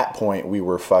at that point, we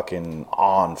were fucking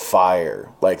on fire.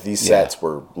 Like, these sets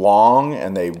were long,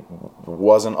 and they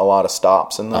wasn't a lot of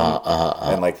stops in them.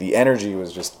 And, like, the energy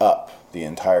was just up the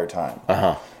entire time.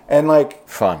 And, like...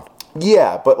 Fun.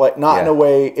 Yeah, but, like, not in a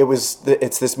way...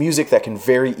 It's this music that can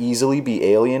very easily be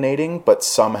alienating, but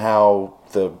somehow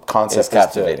the concept is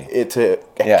to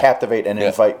captivate and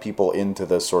invite people into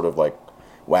the sort of, like,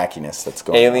 wackiness that's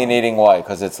going alienating on. Why?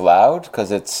 Because it's loud?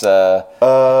 Because it's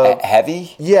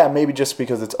heavy? Yeah, maybe just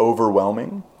because it's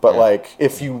overwhelming. But like,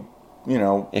 if you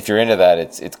know, if you're into that,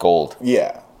 it's gold.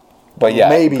 Yeah, but yeah,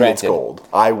 maybe it's gold.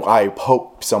 I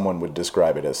hope someone would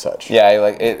describe it as such. Yeah, I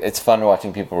like it. It's fun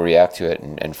watching people react to it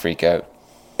and freak out.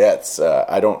 Yeah, it's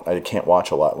I can't watch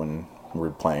a lot when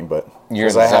we're playing, but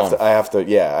because I have to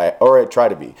I try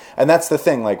to be. And that's the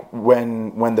thing, like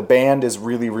when the band is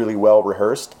really, really well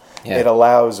rehearsed, it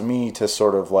allows me to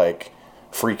sort of like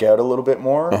freak out a little bit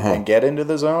more and get into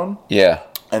the zone. Yeah.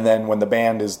 And then when the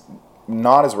band is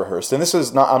not as rehearsed, and this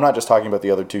is not, I'm not just talking about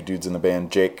the other two dudes in the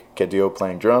band, Jake Cadillo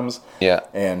playing drums,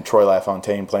 and Troy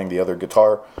LaFontaine playing the other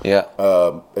guitar. Yeah.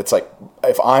 It's like,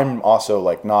 if I'm also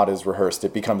like not as rehearsed,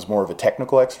 it becomes more of a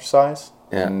technical exercise.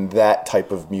 Yeah. And that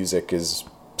type of music is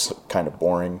kind of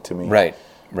boring to me. Right.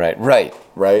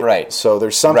 So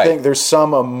there's something, there's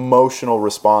some emotional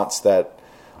response that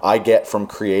I get from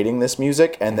creating this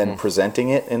music and then presenting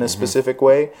it in a specific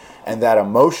way. And that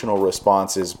emotional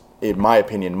response is, in my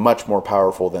opinion, much more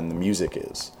powerful than the music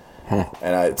is.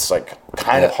 And it's like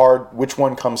kind of hard, which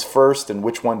one comes first and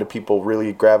which one do people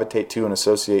really gravitate to and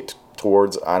associate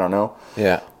towards, I don't know.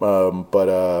 Yeah.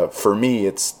 But for me,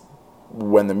 it's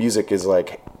when the music is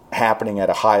like happening at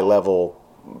a high level,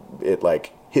 it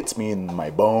like hits me in my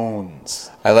bones.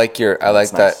 I like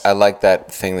that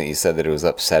thing that you said, that it was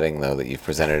upsetting though, that you've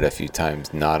presented a few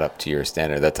times not up to your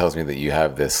standard. That tells me that you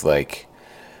have this like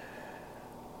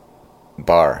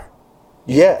bar.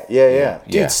 Yeah.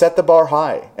 Dude, set the bar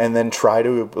high and then try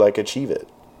to like achieve it.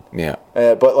 Yeah.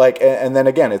 But like, and then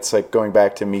again, it's like going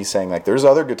back to me saying like, there's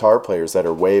other guitar players that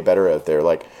are way better out there.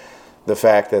 Like the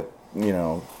fact that, you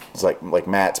know, it's like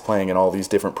Matt's playing in all these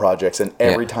different projects, and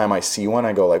every time I see one,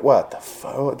 I go like, "What the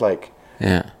fuck?" Like,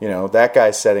 you know, that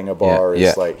guy's setting a bar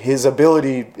is like, his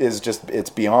ability is just, it's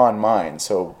beyond mine.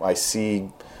 So I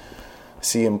see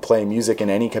him play music in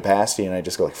any capacity, and I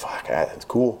just go like, "Fuck, that's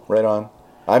cool, right on."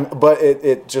 But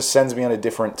it just sends me on a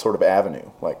different sort of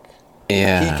avenue. Like,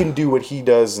 he can do what he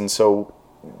does, and so,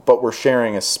 but we're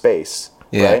sharing a space,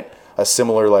 right? A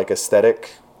similar like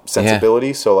aesthetic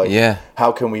sensibility. So like,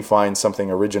 how can we find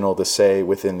something original to say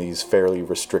within these fairly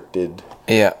restricted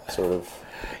sort of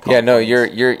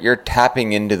you're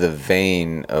tapping into the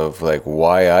vein of like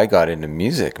why I got into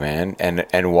music, man,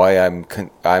 and why I'm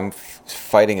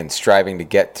fighting and striving to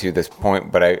get to this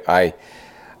point, but I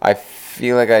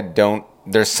feel like I don't.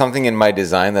 There's something in my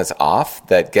design that's off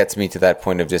that gets me to that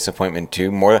point of disappointment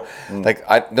too. More like,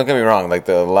 don't get me wrong, like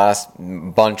the last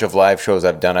bunch of live shows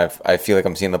I've done, I feel like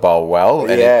I'm seeing the ball well,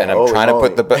 and I'm trying to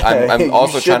put the. I'm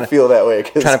also trying to feel that way,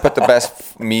 trying to put the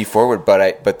best me forward.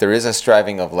 But there is a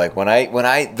striving of like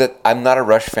I'm not a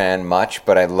Rush fan much,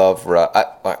 but I love.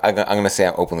 I'm going to say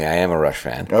openly, I am a Rush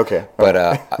fan. Okay.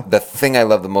 But the thing I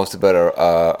love the most about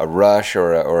a Rush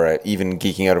or even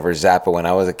geeking out over Zappa when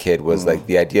I was a kid was like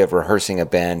the idea of rehearsing a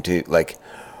band to like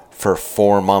for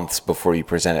 4 months before you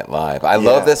present it live. I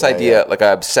love this idea. Like, I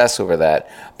obsess over that,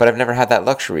 but I've never had that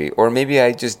luxury. Or maybe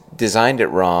I just designed it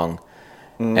wrong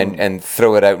and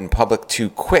throw it out in public too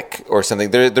quick or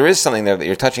something. There is something there that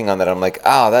you're touching on that I'm like,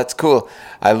 that's cool.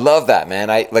 I love that, man.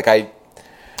 I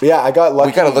got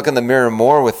lucky. We got to look in the mirror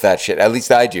more with that shit. At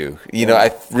least I do. You know,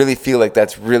 I really feel like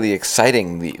that's really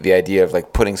exciting. The idea of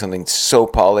like putting something so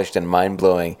polished and mind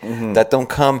blowing that don't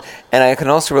come. And I can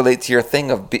also relate to your thing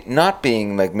of not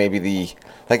being like maybe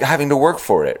like having to work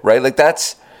for it, right? Like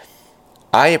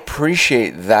I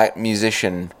appreciate that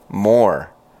musician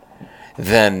more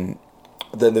than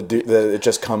it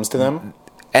just comes to them.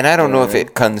 And I don't know if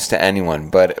it comes to anyone,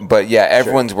 but yeah,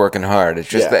 everyone's working hard. It's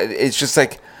just it's just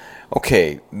like,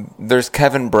 okay, there's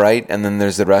Kevin Bright, and then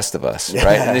there's the rest of us,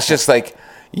 right? And it's just like,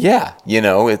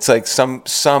 it's like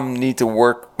some need to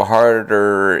work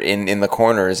harder in the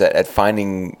corners at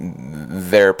finding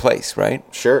their place, right?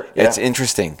 Sure. It's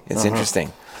interesting. It's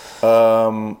interesting.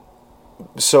 So,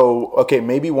 okay,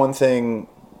 maybe one thing,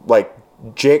 like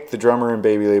Jake, the drummer in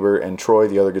Baby Labor, and Troy,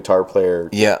 the other guitar player,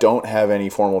 don't have any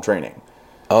formal training.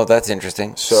 Oh, that's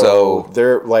interesting. So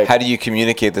they're like, how do you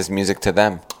communicate this music to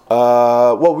them?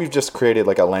 Well, we've just created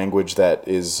like a language that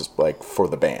is like for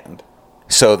the band.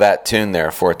 So that tune there,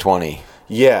 420.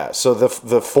 Yeah. So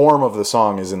the form of the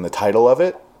song is in the title of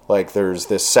it. Like there's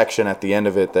this section at the end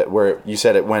of it that where you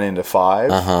said it went into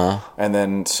 5, and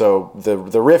then so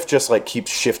the riff just like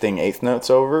keeps shifting eighth notes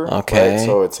over. Okay. Right?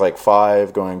 So it's like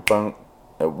 5 going boom,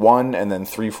 1, and then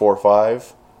 3, 4,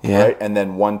 5. Yeah. Right, and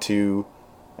then 1, 2,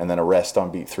 and then a rest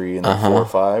on beat 3, and then 4,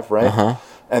 5. Right.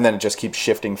 And then it just keeps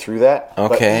shifting through that.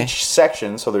 Okay. But each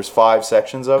section, so there's 5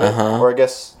 sections of it, or I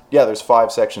guess there's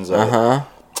 5 sections of it.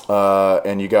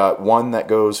 And you got one that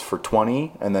goes for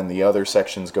 20, and then the other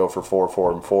sections go for 4,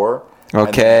 4, and 4. Okay.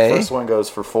 And then the first one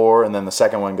goes for 4, and then the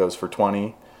second one goes for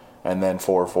 20, and then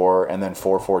 4, 4, and then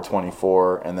 4, 4,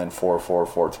 24, and then 4, 4,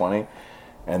 4, 20.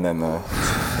 And then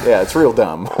it's real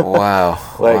dumb. Wow.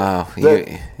 Wow.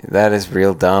 That is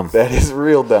real dumb. That is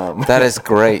real dumb. That is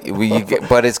great.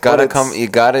 But it's got to come. You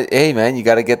got to. Hey, man, you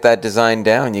got to get that design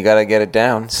down. You got to get it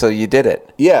down. So you did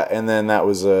it. Yeah, and then that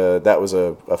was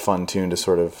a fun tune to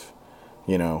sort of,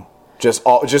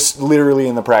 just literally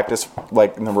in the practice,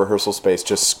 like in the rehearsal space,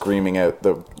 just screaming out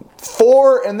the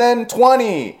 4 and then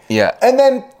 20. Yeah. And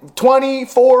then 20,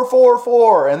 4, 4,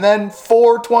 4, and then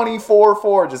 4, 20, 4,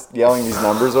 4, just yelling these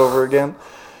numbers over again.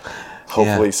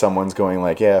 Hopefully someone's going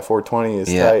like, 420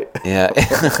 is tight. Yeah.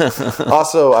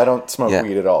 Also, I don't smoke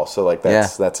weed at all, so like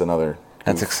that's another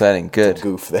That's exciting. Good.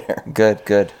 Goof there. Good.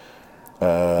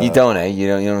 You don't, eh? You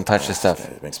don't touch the stuff.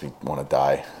 It makes me want to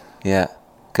die. Yeah.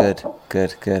 Good.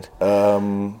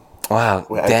 Wow.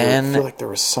 Dan. I feel like there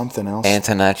was something else.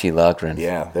 Antonacci Logren.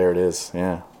 Yeah, there it is.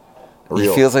 Yeah.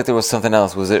 It feels like there was something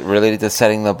else. Was it related to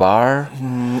setting the bar?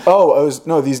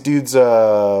 These dudes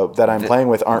that I'm playing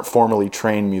with aren't formally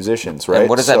trained musicians, right? And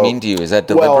what does that mean to you? Is that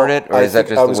deliberate, or is that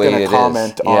just the way it is? I was going to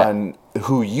comment on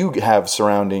who you have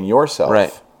surrounding yourself.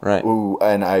 Right.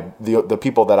 The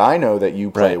people that I know that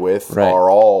you play with are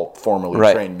all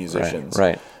formally trained musicians.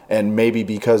 Right. And maybe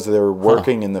because they're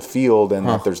working in the field and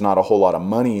that there's not a whole lot of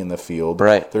money in the field,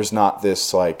 there's not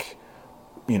this like,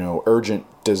 urgent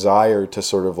desire to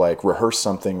sort of like rehearse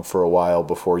something for a while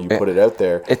before you put it out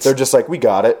there. They're just like, we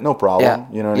got it, no problem.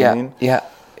 You know what I mean? Yeah.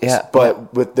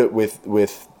 But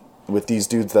with these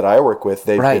dudes that I work with,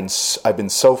 I've been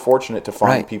so fortunate to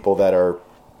find people that are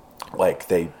like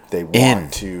they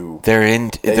want to. They're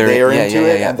into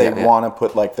it, and they want to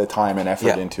put like the time and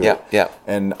effort into it. Yeah.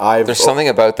 And there's something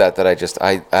about that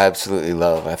I absolutely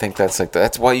love. I think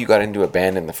that's why you got into a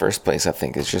band in the first place. I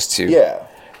think is just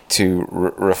to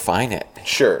refine it.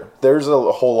 Sure. There's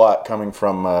a whole lot coming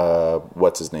from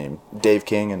what's his name, Dave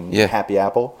King and Happy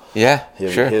Apple. Yeah,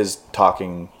 his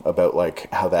talking about like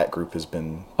how that group has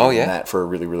been doing that for a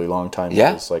really, really long time.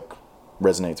 Yeah, it's like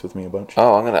resonates with me a bunch.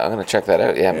 Oh, I'm gonna check that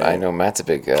out. Yeah, I know Matt's a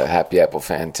big Happy Apple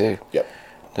fan too. Yep.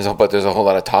 There's a whole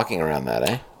lot of talking around that,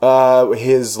 eh?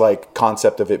 His like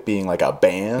concept of it being like a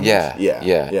band. Yeah.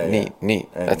 Neat.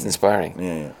 And, that's inspiring.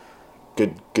 Yeah.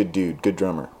 Good dude. Good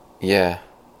drummer. Yeah.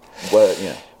 Well,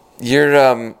 yeah.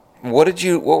 You're what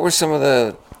were some of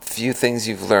the few things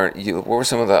you've learned? What were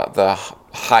some of the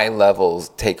high levels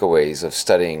takeaways of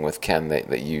studying with Ken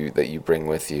that you bring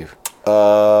with you?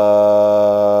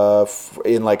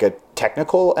 In like a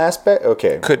technical aspect,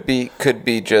 okay. Could be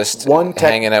just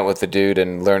hanging out with the dude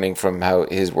and learning from how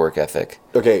his work ethic.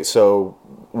 Okay, so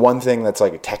one thing that's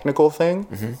like a technical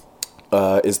thing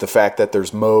is the fact that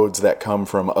there's modes that come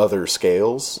from other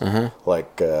scales,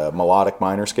 like melodic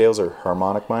minor scales or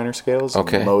harmonic minor scales.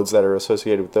 Okay. Modes that are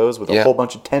associated with those, with a whole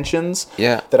bunch of tensions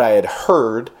that I had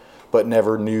heard but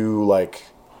never knew like.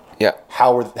 Yeah.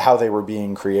 How they were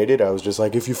being created. I was just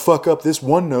like, if you fuck up this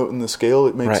one note in the scale,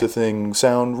 it makes the thing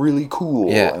sound really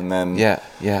cool. Yeah. And then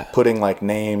putting like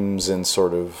names and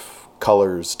sort of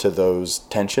colors to those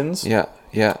tensions. Yeah.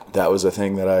 That was a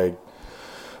thing that I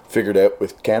figured out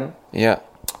with Ken. Yeah.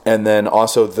 And then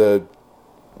also the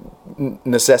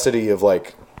necessity of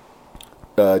like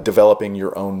developing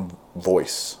your own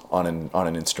voice on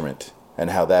an instrument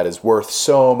and how that is worth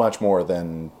so much more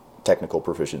than technical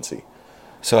proficiency.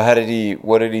 So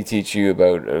what did he teach you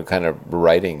about kind of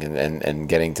writing and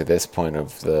getting to this point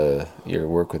of your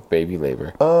work with Baby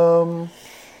Labor?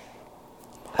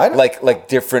 Like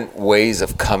different ways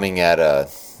of coming at a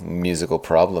musical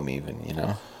problem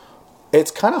even, It's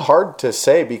kind of hard to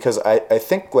say because I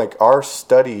think like our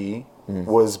study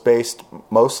was based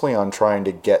mostly on trying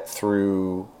to get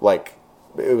through like,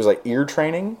 it was like ear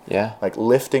training. Yeah. Like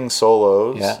lifting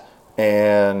solos. Yeah.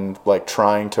 And like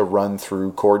trying to run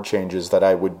through chord changes that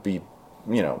I would be,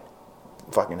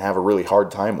 fucking have a really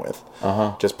hard time with.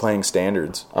 Just playing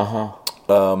standards.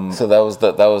 So that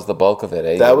was the bulk of it.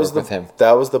 Eh? That was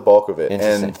the bulk of it,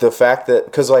 and the fact that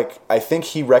because like I think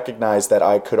he recognized that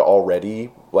I could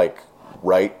already like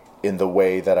write in the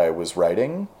way that I was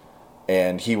writing,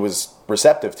 and he was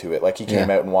receptive to it. Like he came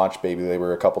out and watched Baby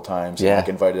Labor a couple times. And, like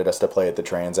invited us to play at the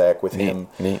Transac with him.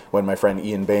 Neat. When my friend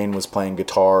Ian Bain was playing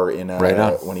guitar in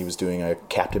when he was doing a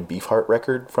Captain Beefheart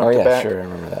record front to back. Sure, I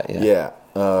remember that. Yeah.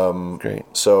 Great.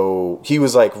 So he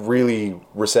was like really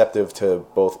receptive to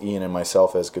both Ian and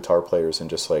myself as guitar players, and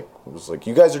just like was like,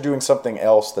 you guys are doing something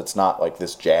else that's not like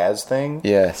this jazz thing.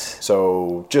 Yes.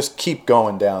 So just keep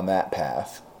going down that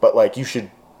path, but like you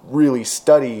should really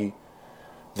study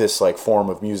this like form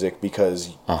of music because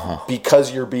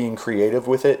you're being creative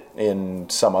with it in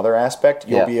some other aspect.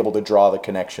 You'll be able to draw the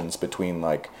connections between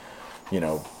like, you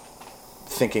know,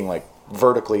 thinking like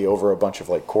vertically over a bunch of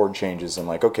like chord changes and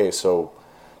like, okay, so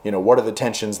you know, what are the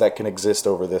tensions that can exist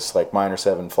over this like minor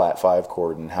 7 flat 5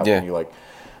 chord, and how can you like,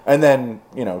 and then,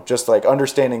 you know, just like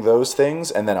understanding those things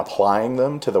and then applying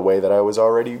them to the way that I was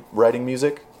already writing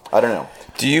music. I don't know.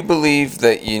 Do you believe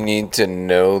that you need to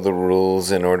know the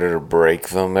rules in order to break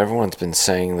them? Everyone's been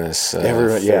saying this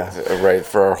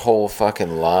for our whole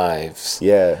fucking lives.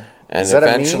 Yeah. And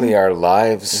eventually our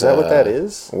lives... Is that what that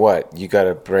is? What? You got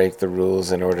to break the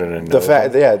rules in order to know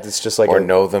them? Yeah, it's just like... Or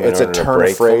know them in order to break them? It's a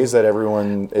turn phrase that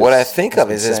everyone... What I think of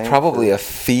is probably a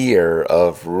fear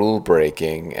of rule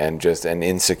breaking and just an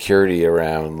insecurity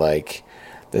around, like,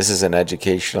 this is an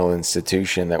educational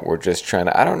institution that we're just trying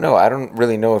to... I don't know. I don't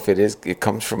really know if it is... It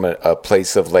comes from a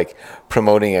place of, like,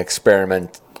 promoting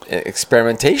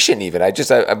experimentation even.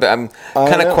 I'm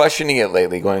kind of questioning it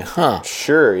lately, going,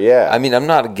 Sure, yeah. I mean, I'm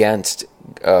not against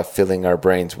filling our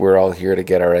brains. We're all here to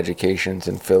get our educations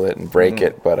and fill it and break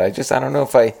it, but I don't know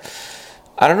if I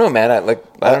don't know, man. I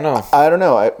don't know. I don't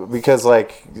know, because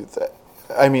like,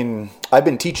 I mean, I've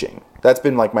been teaching. That's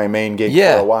been like my main gig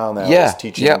for a while now. Is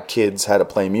teaching kids how to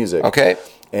play music. Okay.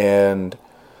 And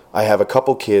I have a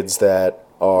couple kids that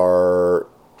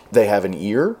they have an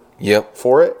ear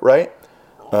for it, right?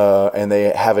 And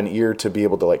they have an ear to be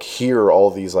able to like hear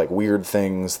all these like weird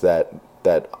things that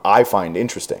I find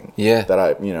interesting. Yeah. That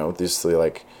I, you know, just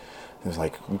like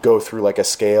go through like a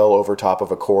scale over top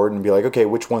of a chord and be like, okay,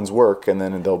 which ones work? And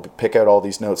then they'll pick out all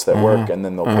these notes that work, and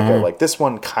then they'll pick out like this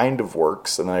one kind of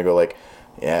works, and then I go like,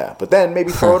 yeah, but then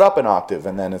maybe throw it up an octave,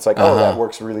 and then it's like, oh, that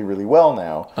works really, really well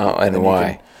now. Oh, and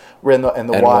why? And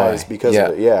the why is because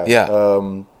of it. Yeah.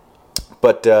 Yeah.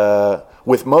 But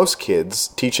with most kids,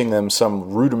 teaching them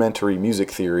some rudimentary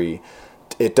music theory,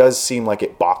 it does seem like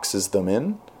it boxes them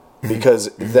in,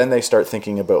 because then they start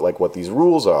thinking about like what these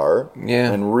rules are,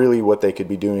 and really what they could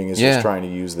be doing is just trying to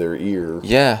use their ear.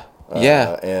 Yeah,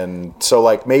 and so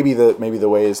like maybe the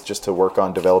way is just to work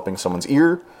on developing someone's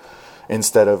ear,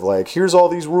 instead of like, here's all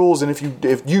these rules, and if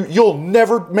you'll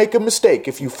never make a mistake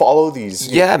if you follow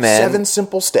these 7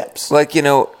 simple steps. Like, you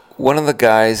know, one of the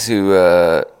guys who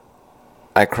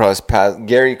I crossed paths,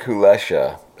 Gary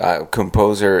Kulesha,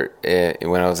 composer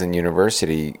when I was in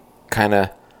university, kind of...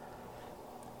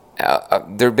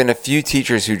 there have been a few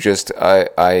teachers who just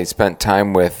I spent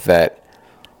time with that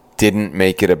didn't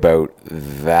make it about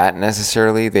that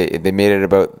necessarily. They made it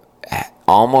about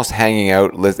almost hanging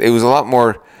out. It was a lot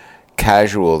more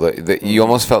casual. You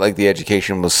almost felt like the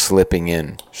education was slipping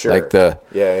in. Sure. Like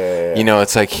you know,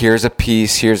 it's like, here's a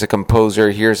piece, here's a composer,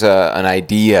 here's an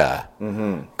idea.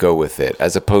 Go with it,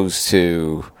 as opposed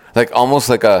to like almost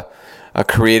like a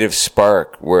creative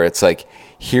spark where it's like,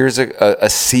 here's a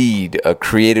seed, a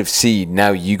creative seed.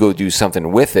 Now you go do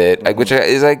something with it, which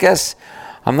is, I guess,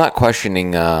 I'm not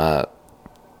questioning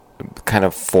kind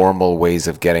of formal ways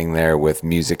of getting there with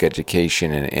music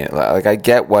education, and like, I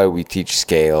get why we teach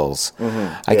scales.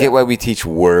 I get why we teach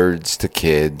words to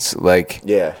kids. Like,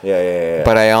 yeah.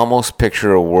 But I almost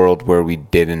picture a world where we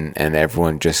didn't, and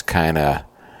everyone just kind of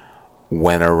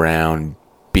went around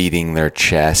beating their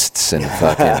chests and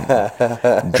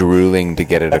fucking drooling to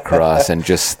get it across, and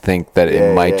just think that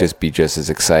it might just be just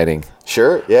as exciting.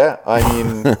 Sure, yeah. I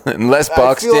mean, less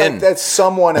boxed I feel in. Like that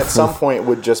someone at some point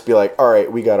would just be like, all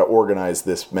right, we got to organize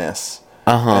this mess.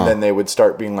 And then they would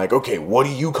start being like, okay, what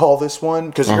do you call this one?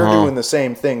 Because you're doing the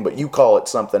same thing, but you call it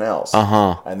something else.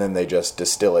 And then they just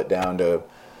distill it down to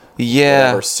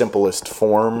whatever simplest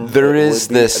form. There is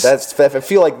this. I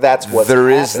feel like that's what there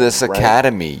is. This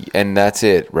academy, and that's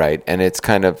it, right? And it's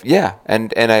kind of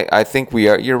and I think we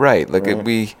are. You're right. Like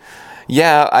we.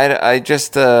 Yeah, I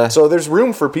just... So there's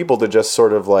room for people to just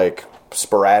sort of, like,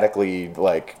 sporadically,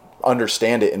 like,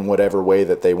 understand it in whatever way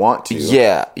that they want to.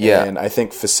 Yeah. And I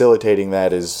think facilitating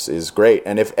that is great.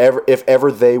 And if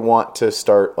ever they want to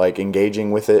start, like,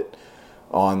 engaging with it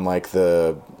on, like,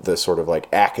 the the sort of like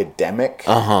academic,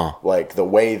 like the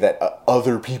way that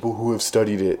other people who have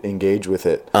studied it engage with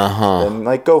it, then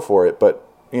like go for it. But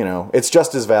you know, it's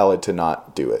just as valid to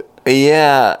not do it.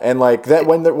 Yeah, and like that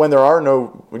when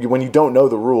you don't know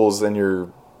the rules, then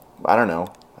I don't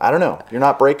know, you're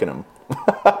not breaking them.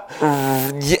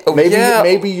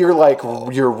 Maybe you're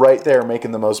right there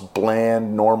making the most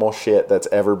bland normal shit that's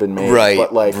ever been made, right?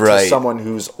 But like right. to someone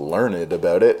who's learned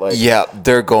about it, like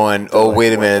they're going,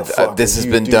 wait a minute, this has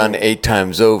been done 8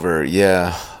 times over.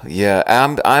 Yeah.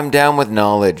 I'm down with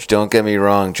knowledge. Don't get me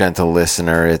wrong, gentle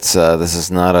listener. It's this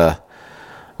is not a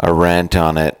rant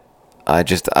on it. I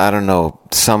don't know.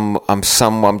 I'm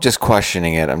just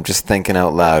questioning it. I'm just thinking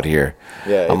out loud here.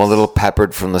 Yeah, I'm a little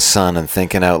peppered from the sun and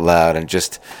thinking out loud, and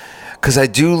just because I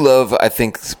do love. I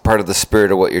think part of the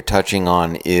spirit of what you're touching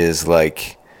on is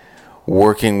like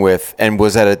working with. And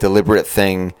was that a deliberate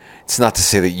thing? It's not to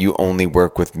say that you only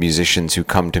work with musicians who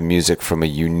come to music from a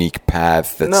unique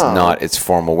path that's not its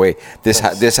formal way. This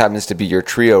happens to be your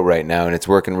trio right now, and it's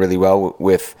working really well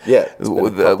with their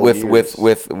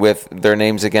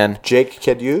names again. Jake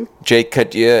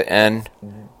Cadieux and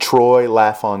Troy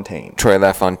LaFontaine.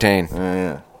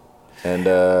 Yeah. And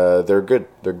they're good.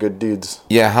 They're good dudes.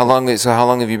 Yeah. How long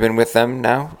have you been with them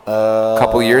now? A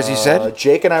couple years, you said?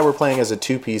 Jake and I were playing as a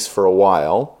 2-piece for a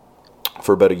while.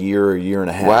 For about a year and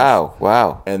a half.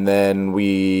 Wow. And then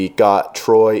we got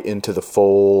Troy into the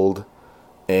fold,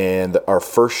 and our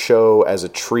first show as a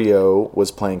trio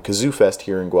was playing Kazoo Fest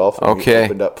here in Guelph. And we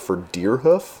opened up for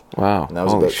Deerhoof. Wow. And that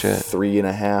was about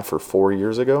 3.5 or 4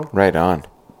 years ago. Right on.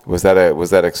 Was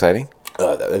that exciting?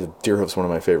 Deerhoof's one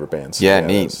of my favorite bands. Yeah,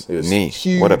 neat. It was neat.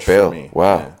 Huge what a bill. for me.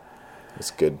 Wow. Yeah.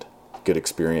 It's good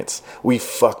experience. We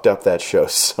fucked up that show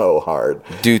so hard.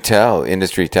 Do tell.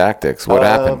 Industry tactics. What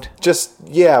happened? We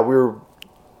were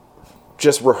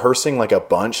just rehearsing like a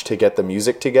bunch to get the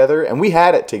music together, and we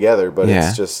had it together, but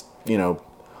it's just, you know,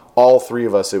 all 3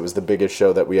 of us, it was the biggest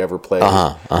show that we ever played.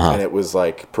 And it was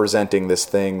like presenting this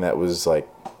thing that was like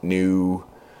new,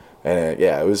 and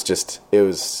there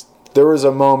was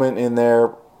a moment in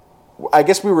there. I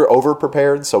guess we were over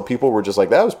prepared, so people were just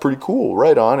like, "That was pretty cool,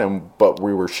 right on." But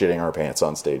we were shitting our pants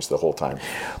on stage the whole time,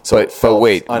 so it felt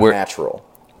unnatural.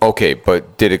 Okay,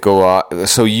 but did it go?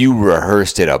 So you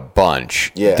rehearsed it a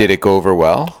bunch. Yeah. Did it go over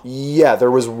well? Yeah,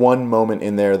 there was one moment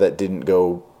in there that didn't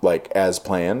go like as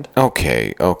planned.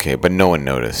 Okay, but no one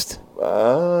noticed.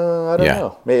 I don't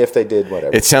know. Maybe if they did,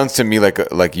 whatever. It sounds to me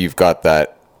like you've got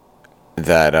that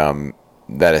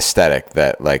aesthetic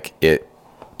that like it.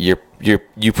 You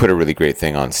put a really great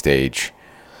thing on stage.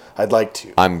 I'd like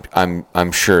to.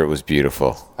 I'm sure it was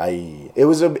beautiful. One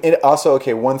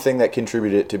thing that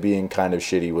contributed to being kind of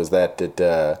shitty was that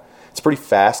it's pretty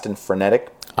fast and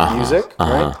frenetic music,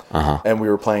 right? And we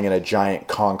were playing in a giant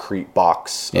concrete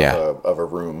box of a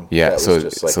room. Yeah, so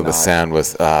the sound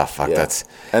was that's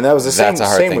and that was the same. That's a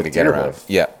hard same thing with to get around.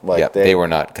 Yeah, they were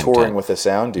not content. touring with a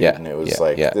sound dude, and it was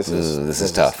this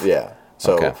is tough.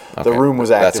 So the room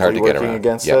was actively working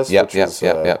against us. Yep.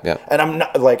 And I'm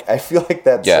not like, I feel like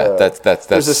that's that's a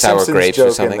sour Simpsons grapes joke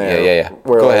or something. In there Yeah.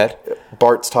 Where Go like, ahead.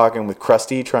 Bart's talking with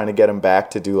Krusty, trying to get him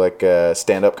back to do like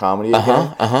stand-up comedy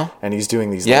again. And he's doing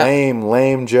these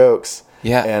lame jokes.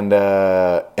 Yeah. And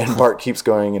Bart keeps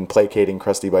going and placating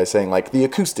Krusty by saying like, the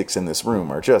acoustics in this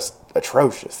room are just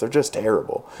atrocious. They're just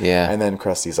terrible. Yeah. And then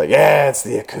Krusty's like, yeah, it's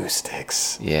the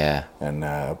acoustics. Yeah. And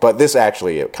but this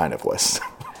actually it kind of was.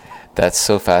 That's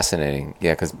so fascinating.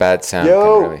 Yeah, because bad sound can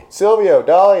really... Silvio,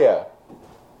 Dahlia.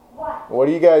 What? What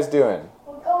are you guys doing?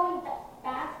 We're going to the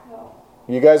bathroom.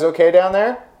 You guys okay down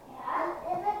there?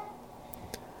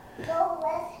 Yeah. Go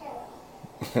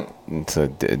with him. So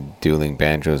dueling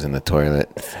banjos in the toilet.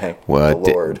 Thank the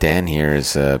Lord. Dan here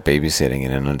is babysitting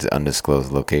in an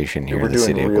undisclosed location here in the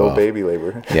city of Guelph. We're doing real baby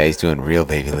labor. Yeah, he's doing real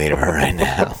baby labor right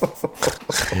now.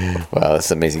 Wow,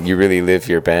 that's amazing. You really live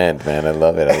your band, man. I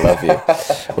love it. I love you.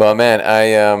 Well,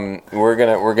 man, we're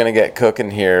gonna get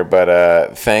cooking here,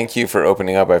 but thank you for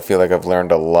opening up. I feel like I've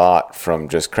learned a lot from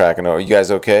just cracking over. You guys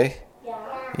okay?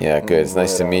 Yeah. Yeah, good. It's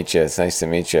nice to meet you. It's nice to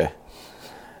meet you.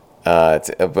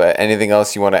 But anything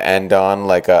else you want to end on?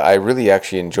 Like, I really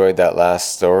actually enjoyed that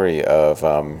last story of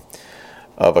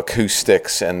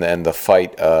acoustics and the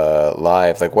fight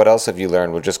live. Like, what else have you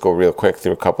learned? We'll just go real quick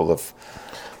through a couple of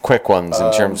quick ones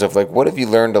in terms of like, what have you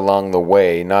learned along the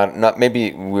way? Not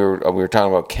maybe we were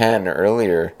talking about Ken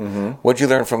earlier. Mm-hmm. What'd you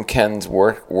learn from Ken's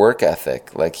work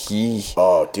ethic? Like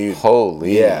dude,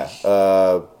 holy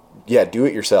do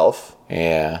it yourself.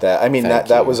 Yeah.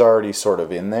 That was already sort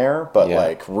of in there, but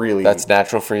like really... That's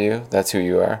natural for you? That's who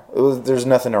you are? There's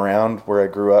nothing around where I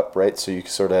grew up, right? So you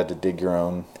sort of had to dig your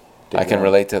own I can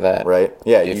relate to that. Right?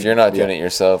 Yeah. If you're not doing it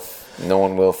yourself, no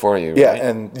one will for you. Yeah, right?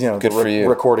 and Good for you.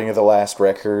 Recording of the last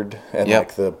record and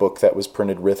like the book that was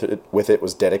printed with it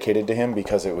was dedicated to him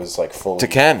because it was like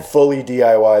fully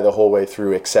DIY the whole way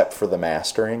through except for the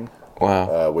mastering.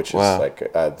 Wow. Which is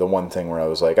like the one thing where I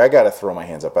was like, I got to throw my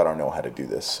hands up. I don't know how to do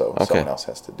this, so someone else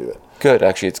has to do it. Good.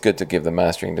 Actually, it's good to give the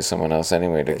mastering to someone else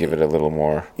anyway, to give it a little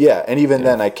more. Yeah, and even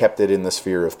then I kept it in the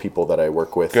sphere of people that I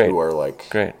work with who are like,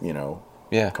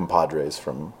 compadres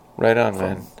from... Right on,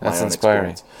 man. That's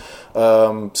inspiring.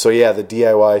 So yeah, the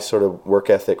DIY sort of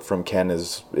work ethic from Ken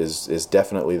is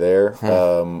definitely there.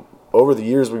 Over the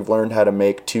years, we've learned how to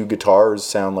make two guitars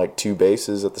sound like two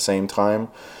basses at the same time.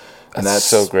 And that's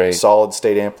so great. Solid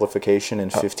state amplification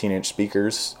and 15-inch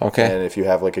speakers. Okay. And if you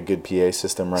have like a good PA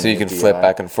system running, so you can flip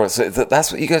back and forth. So that's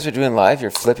what you guys are doing live.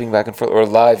 You're flipping back and forth, or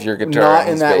live your guitar. Not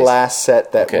in that last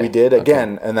set that we did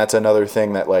again, Okay. and that's another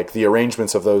thing that like the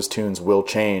arrangements of those tunes will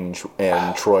change,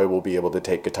 and Troy will be able to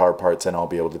take guitar parts, and I'll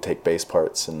be able to take bass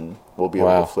parts, and we'll be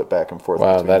able to flip back and forth.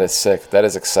 Wow, between that is sick. That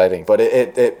is exciting. But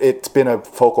it's been a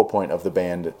focal point of the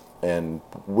band. And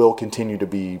will continue to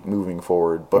be moving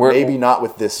forward, but maybe not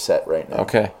with this set right now.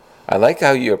 Okay. I like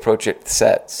how you approach it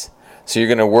sets. So you're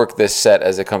going to work this set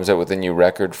as it comes out with a new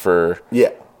record for...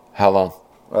 Yeah. How long?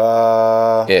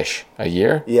 Ish. A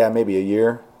year? Yeah, maybe a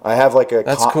year. I have like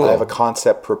cool. I have a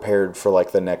concept prepared for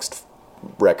like the next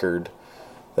record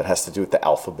that has to do with the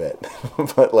alphabet.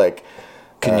 But like...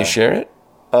 Can you share it?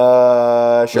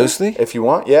 Sure. Loosely? If you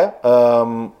want, yeah.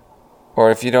 Or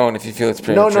if you don't, if you feel it's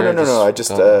premature. No. I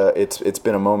just it's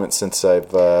been a moment since I've.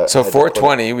 So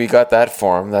 420, we got that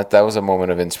form. That was a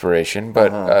moment of inspiration.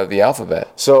 But the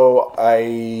alphabet. So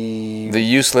the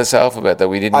useless alphabet that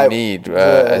we didn't need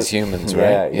as humans,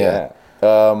 right? Yeah.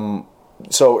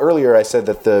 So earlier I said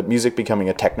that the music becoming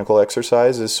a technical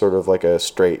exercise is sort of like a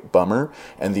straight bummer,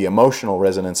 and the emotional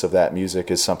resonance of that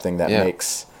music is something that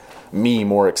makes me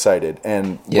more excited.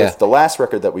 And with the last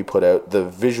record that we put out, the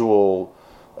visual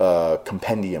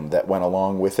compendium that went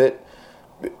along with it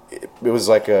was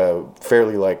like a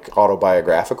fairly like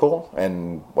autobiographical,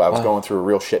 and I was going through a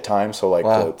real shit time, so like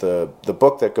the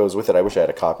book that goes with it, I wish I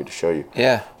had a copy to show you.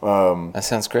 That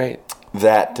sounds great.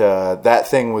 That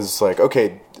thing was like,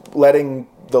 okay, letting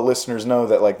the listeners know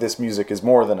that like this music is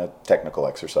more than a technical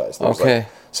exercise. There's like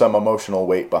some emotional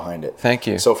weight behind it. Thank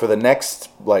you. So for the next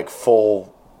like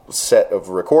full set of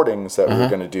recordings that we're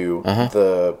going to do,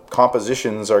 the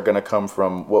compositions are going to come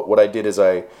from what I did is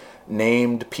I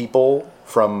named people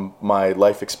from my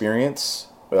life experience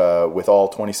with all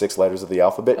 26 letters of the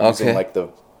alphabet using like the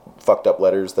fucked up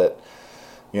letters that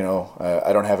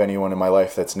I don't have anyone in my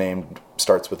life that's named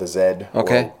starts with a Z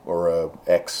or a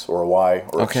X or a Y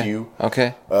or a Q.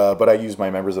 But I use my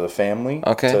members of the family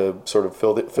to sort of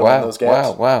fill in those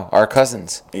gaps. Wow. Our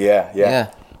cousins.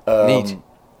 Yeah. Neat.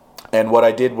 And what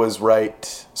I did was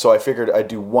write, so I figured I'd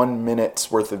do 1 minute's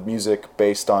worth of music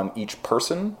based on each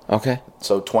person.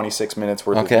 So 26 minutes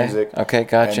worth of music.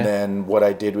 Gotcha. And then what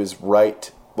I did was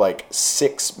write like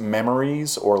 6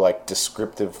 memories or like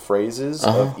descriptive phrases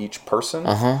of each person.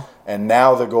 And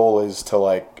now the goal is to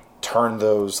like turn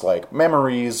those like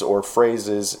memories or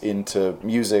phrases into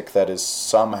music that is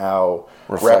somehow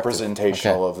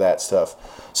representational of that stuff.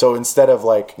 So instead of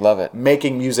like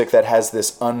making music that has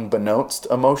this unbeknownst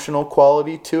emotional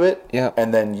quality to it,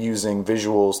 and then using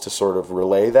visuals to sort of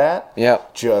relay that,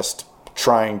 just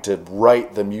trying to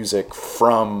write the music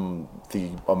from the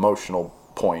emotional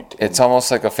point. It's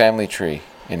almost like a family tree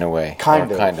in a way.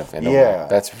 Kind of in a way.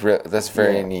 That's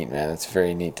very neat, man. It's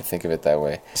very neat to think of it that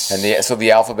way. And so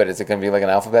the alphabet, is it going to be like an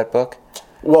alphabet book?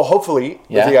 Well, hopefully,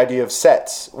 the idea of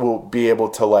sets will be able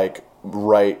to like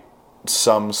write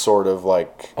some sort of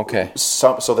like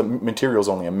so the material's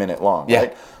only a minute long,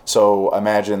 right? So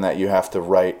imagine that you have to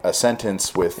write a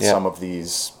sentence with some of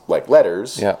these like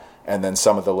letters, and then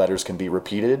some of the letters can be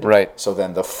repeated, right? So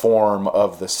then the form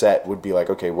of the set would be like,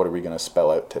 okay, what are we going to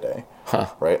spell out today,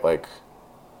 right? Like,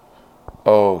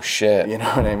 oh shit, you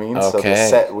know what I mean? So the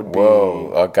set would be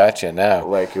gotcha now.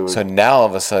 Like it would, so now all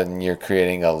of a sudden you're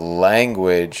creating a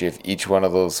language if each one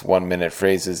of those 1 minute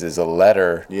phrases is a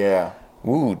letter.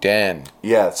 Ooh, Dan.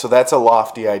 Yeah, so that's a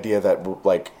lofty idea that,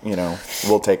 like,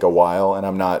 will take a while, and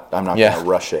I'm not going to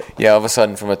rush it. Yeah, all of a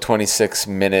sudden, from a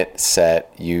 26-minute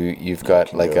set, you've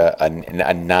got like a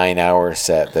 9-hour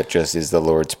set that just is the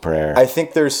Lord's Prayer. I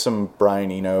think there's some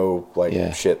Brian Eno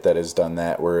shit that has done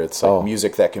that, where it's like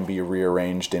music that can be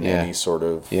rearranged in any sort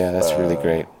of that's really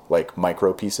great. Like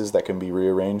micro pieces that can be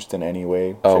rearranged in any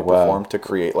way, shape, or form to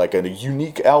create like a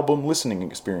unique album listening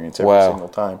experience every single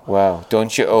time. Wow!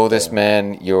 Don't you owe this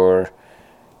man your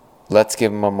let's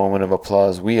give him a moment of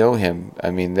applause. We owe him.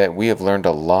 I mean, that we have learned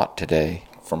a lot today.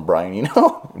 From Brian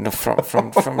Eno? No,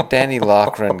 from Danny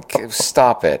Loughran.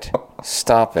 Stop it.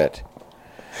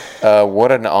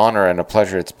 What an honor and a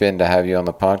pleasure it's been to have you on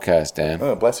the podcast, Dan.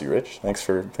 Oh, bless you, Rich. Thanks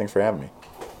for having me.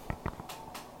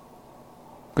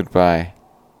 Goodbye.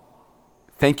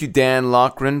 Thank you, Dan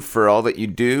Loughran, for all that you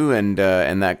do and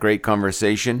that great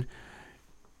conversation.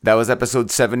 That was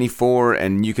episode 74,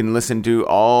 and you can listen to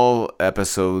all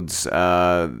episodes.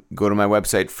 Go to my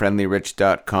website,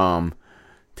 friendlyrich.com,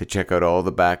 to check out all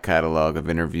the back catalog of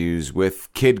interviews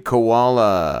with Kid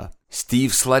Koala,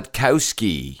 Steve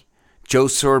Sledkowski, Joe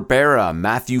Sorbera,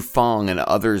 Matthew Fong, and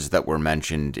others that were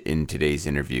mentioned in today's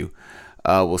interview.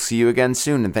 We'll see you again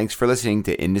soon, and thanks for listening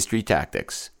to Industry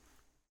Tactics.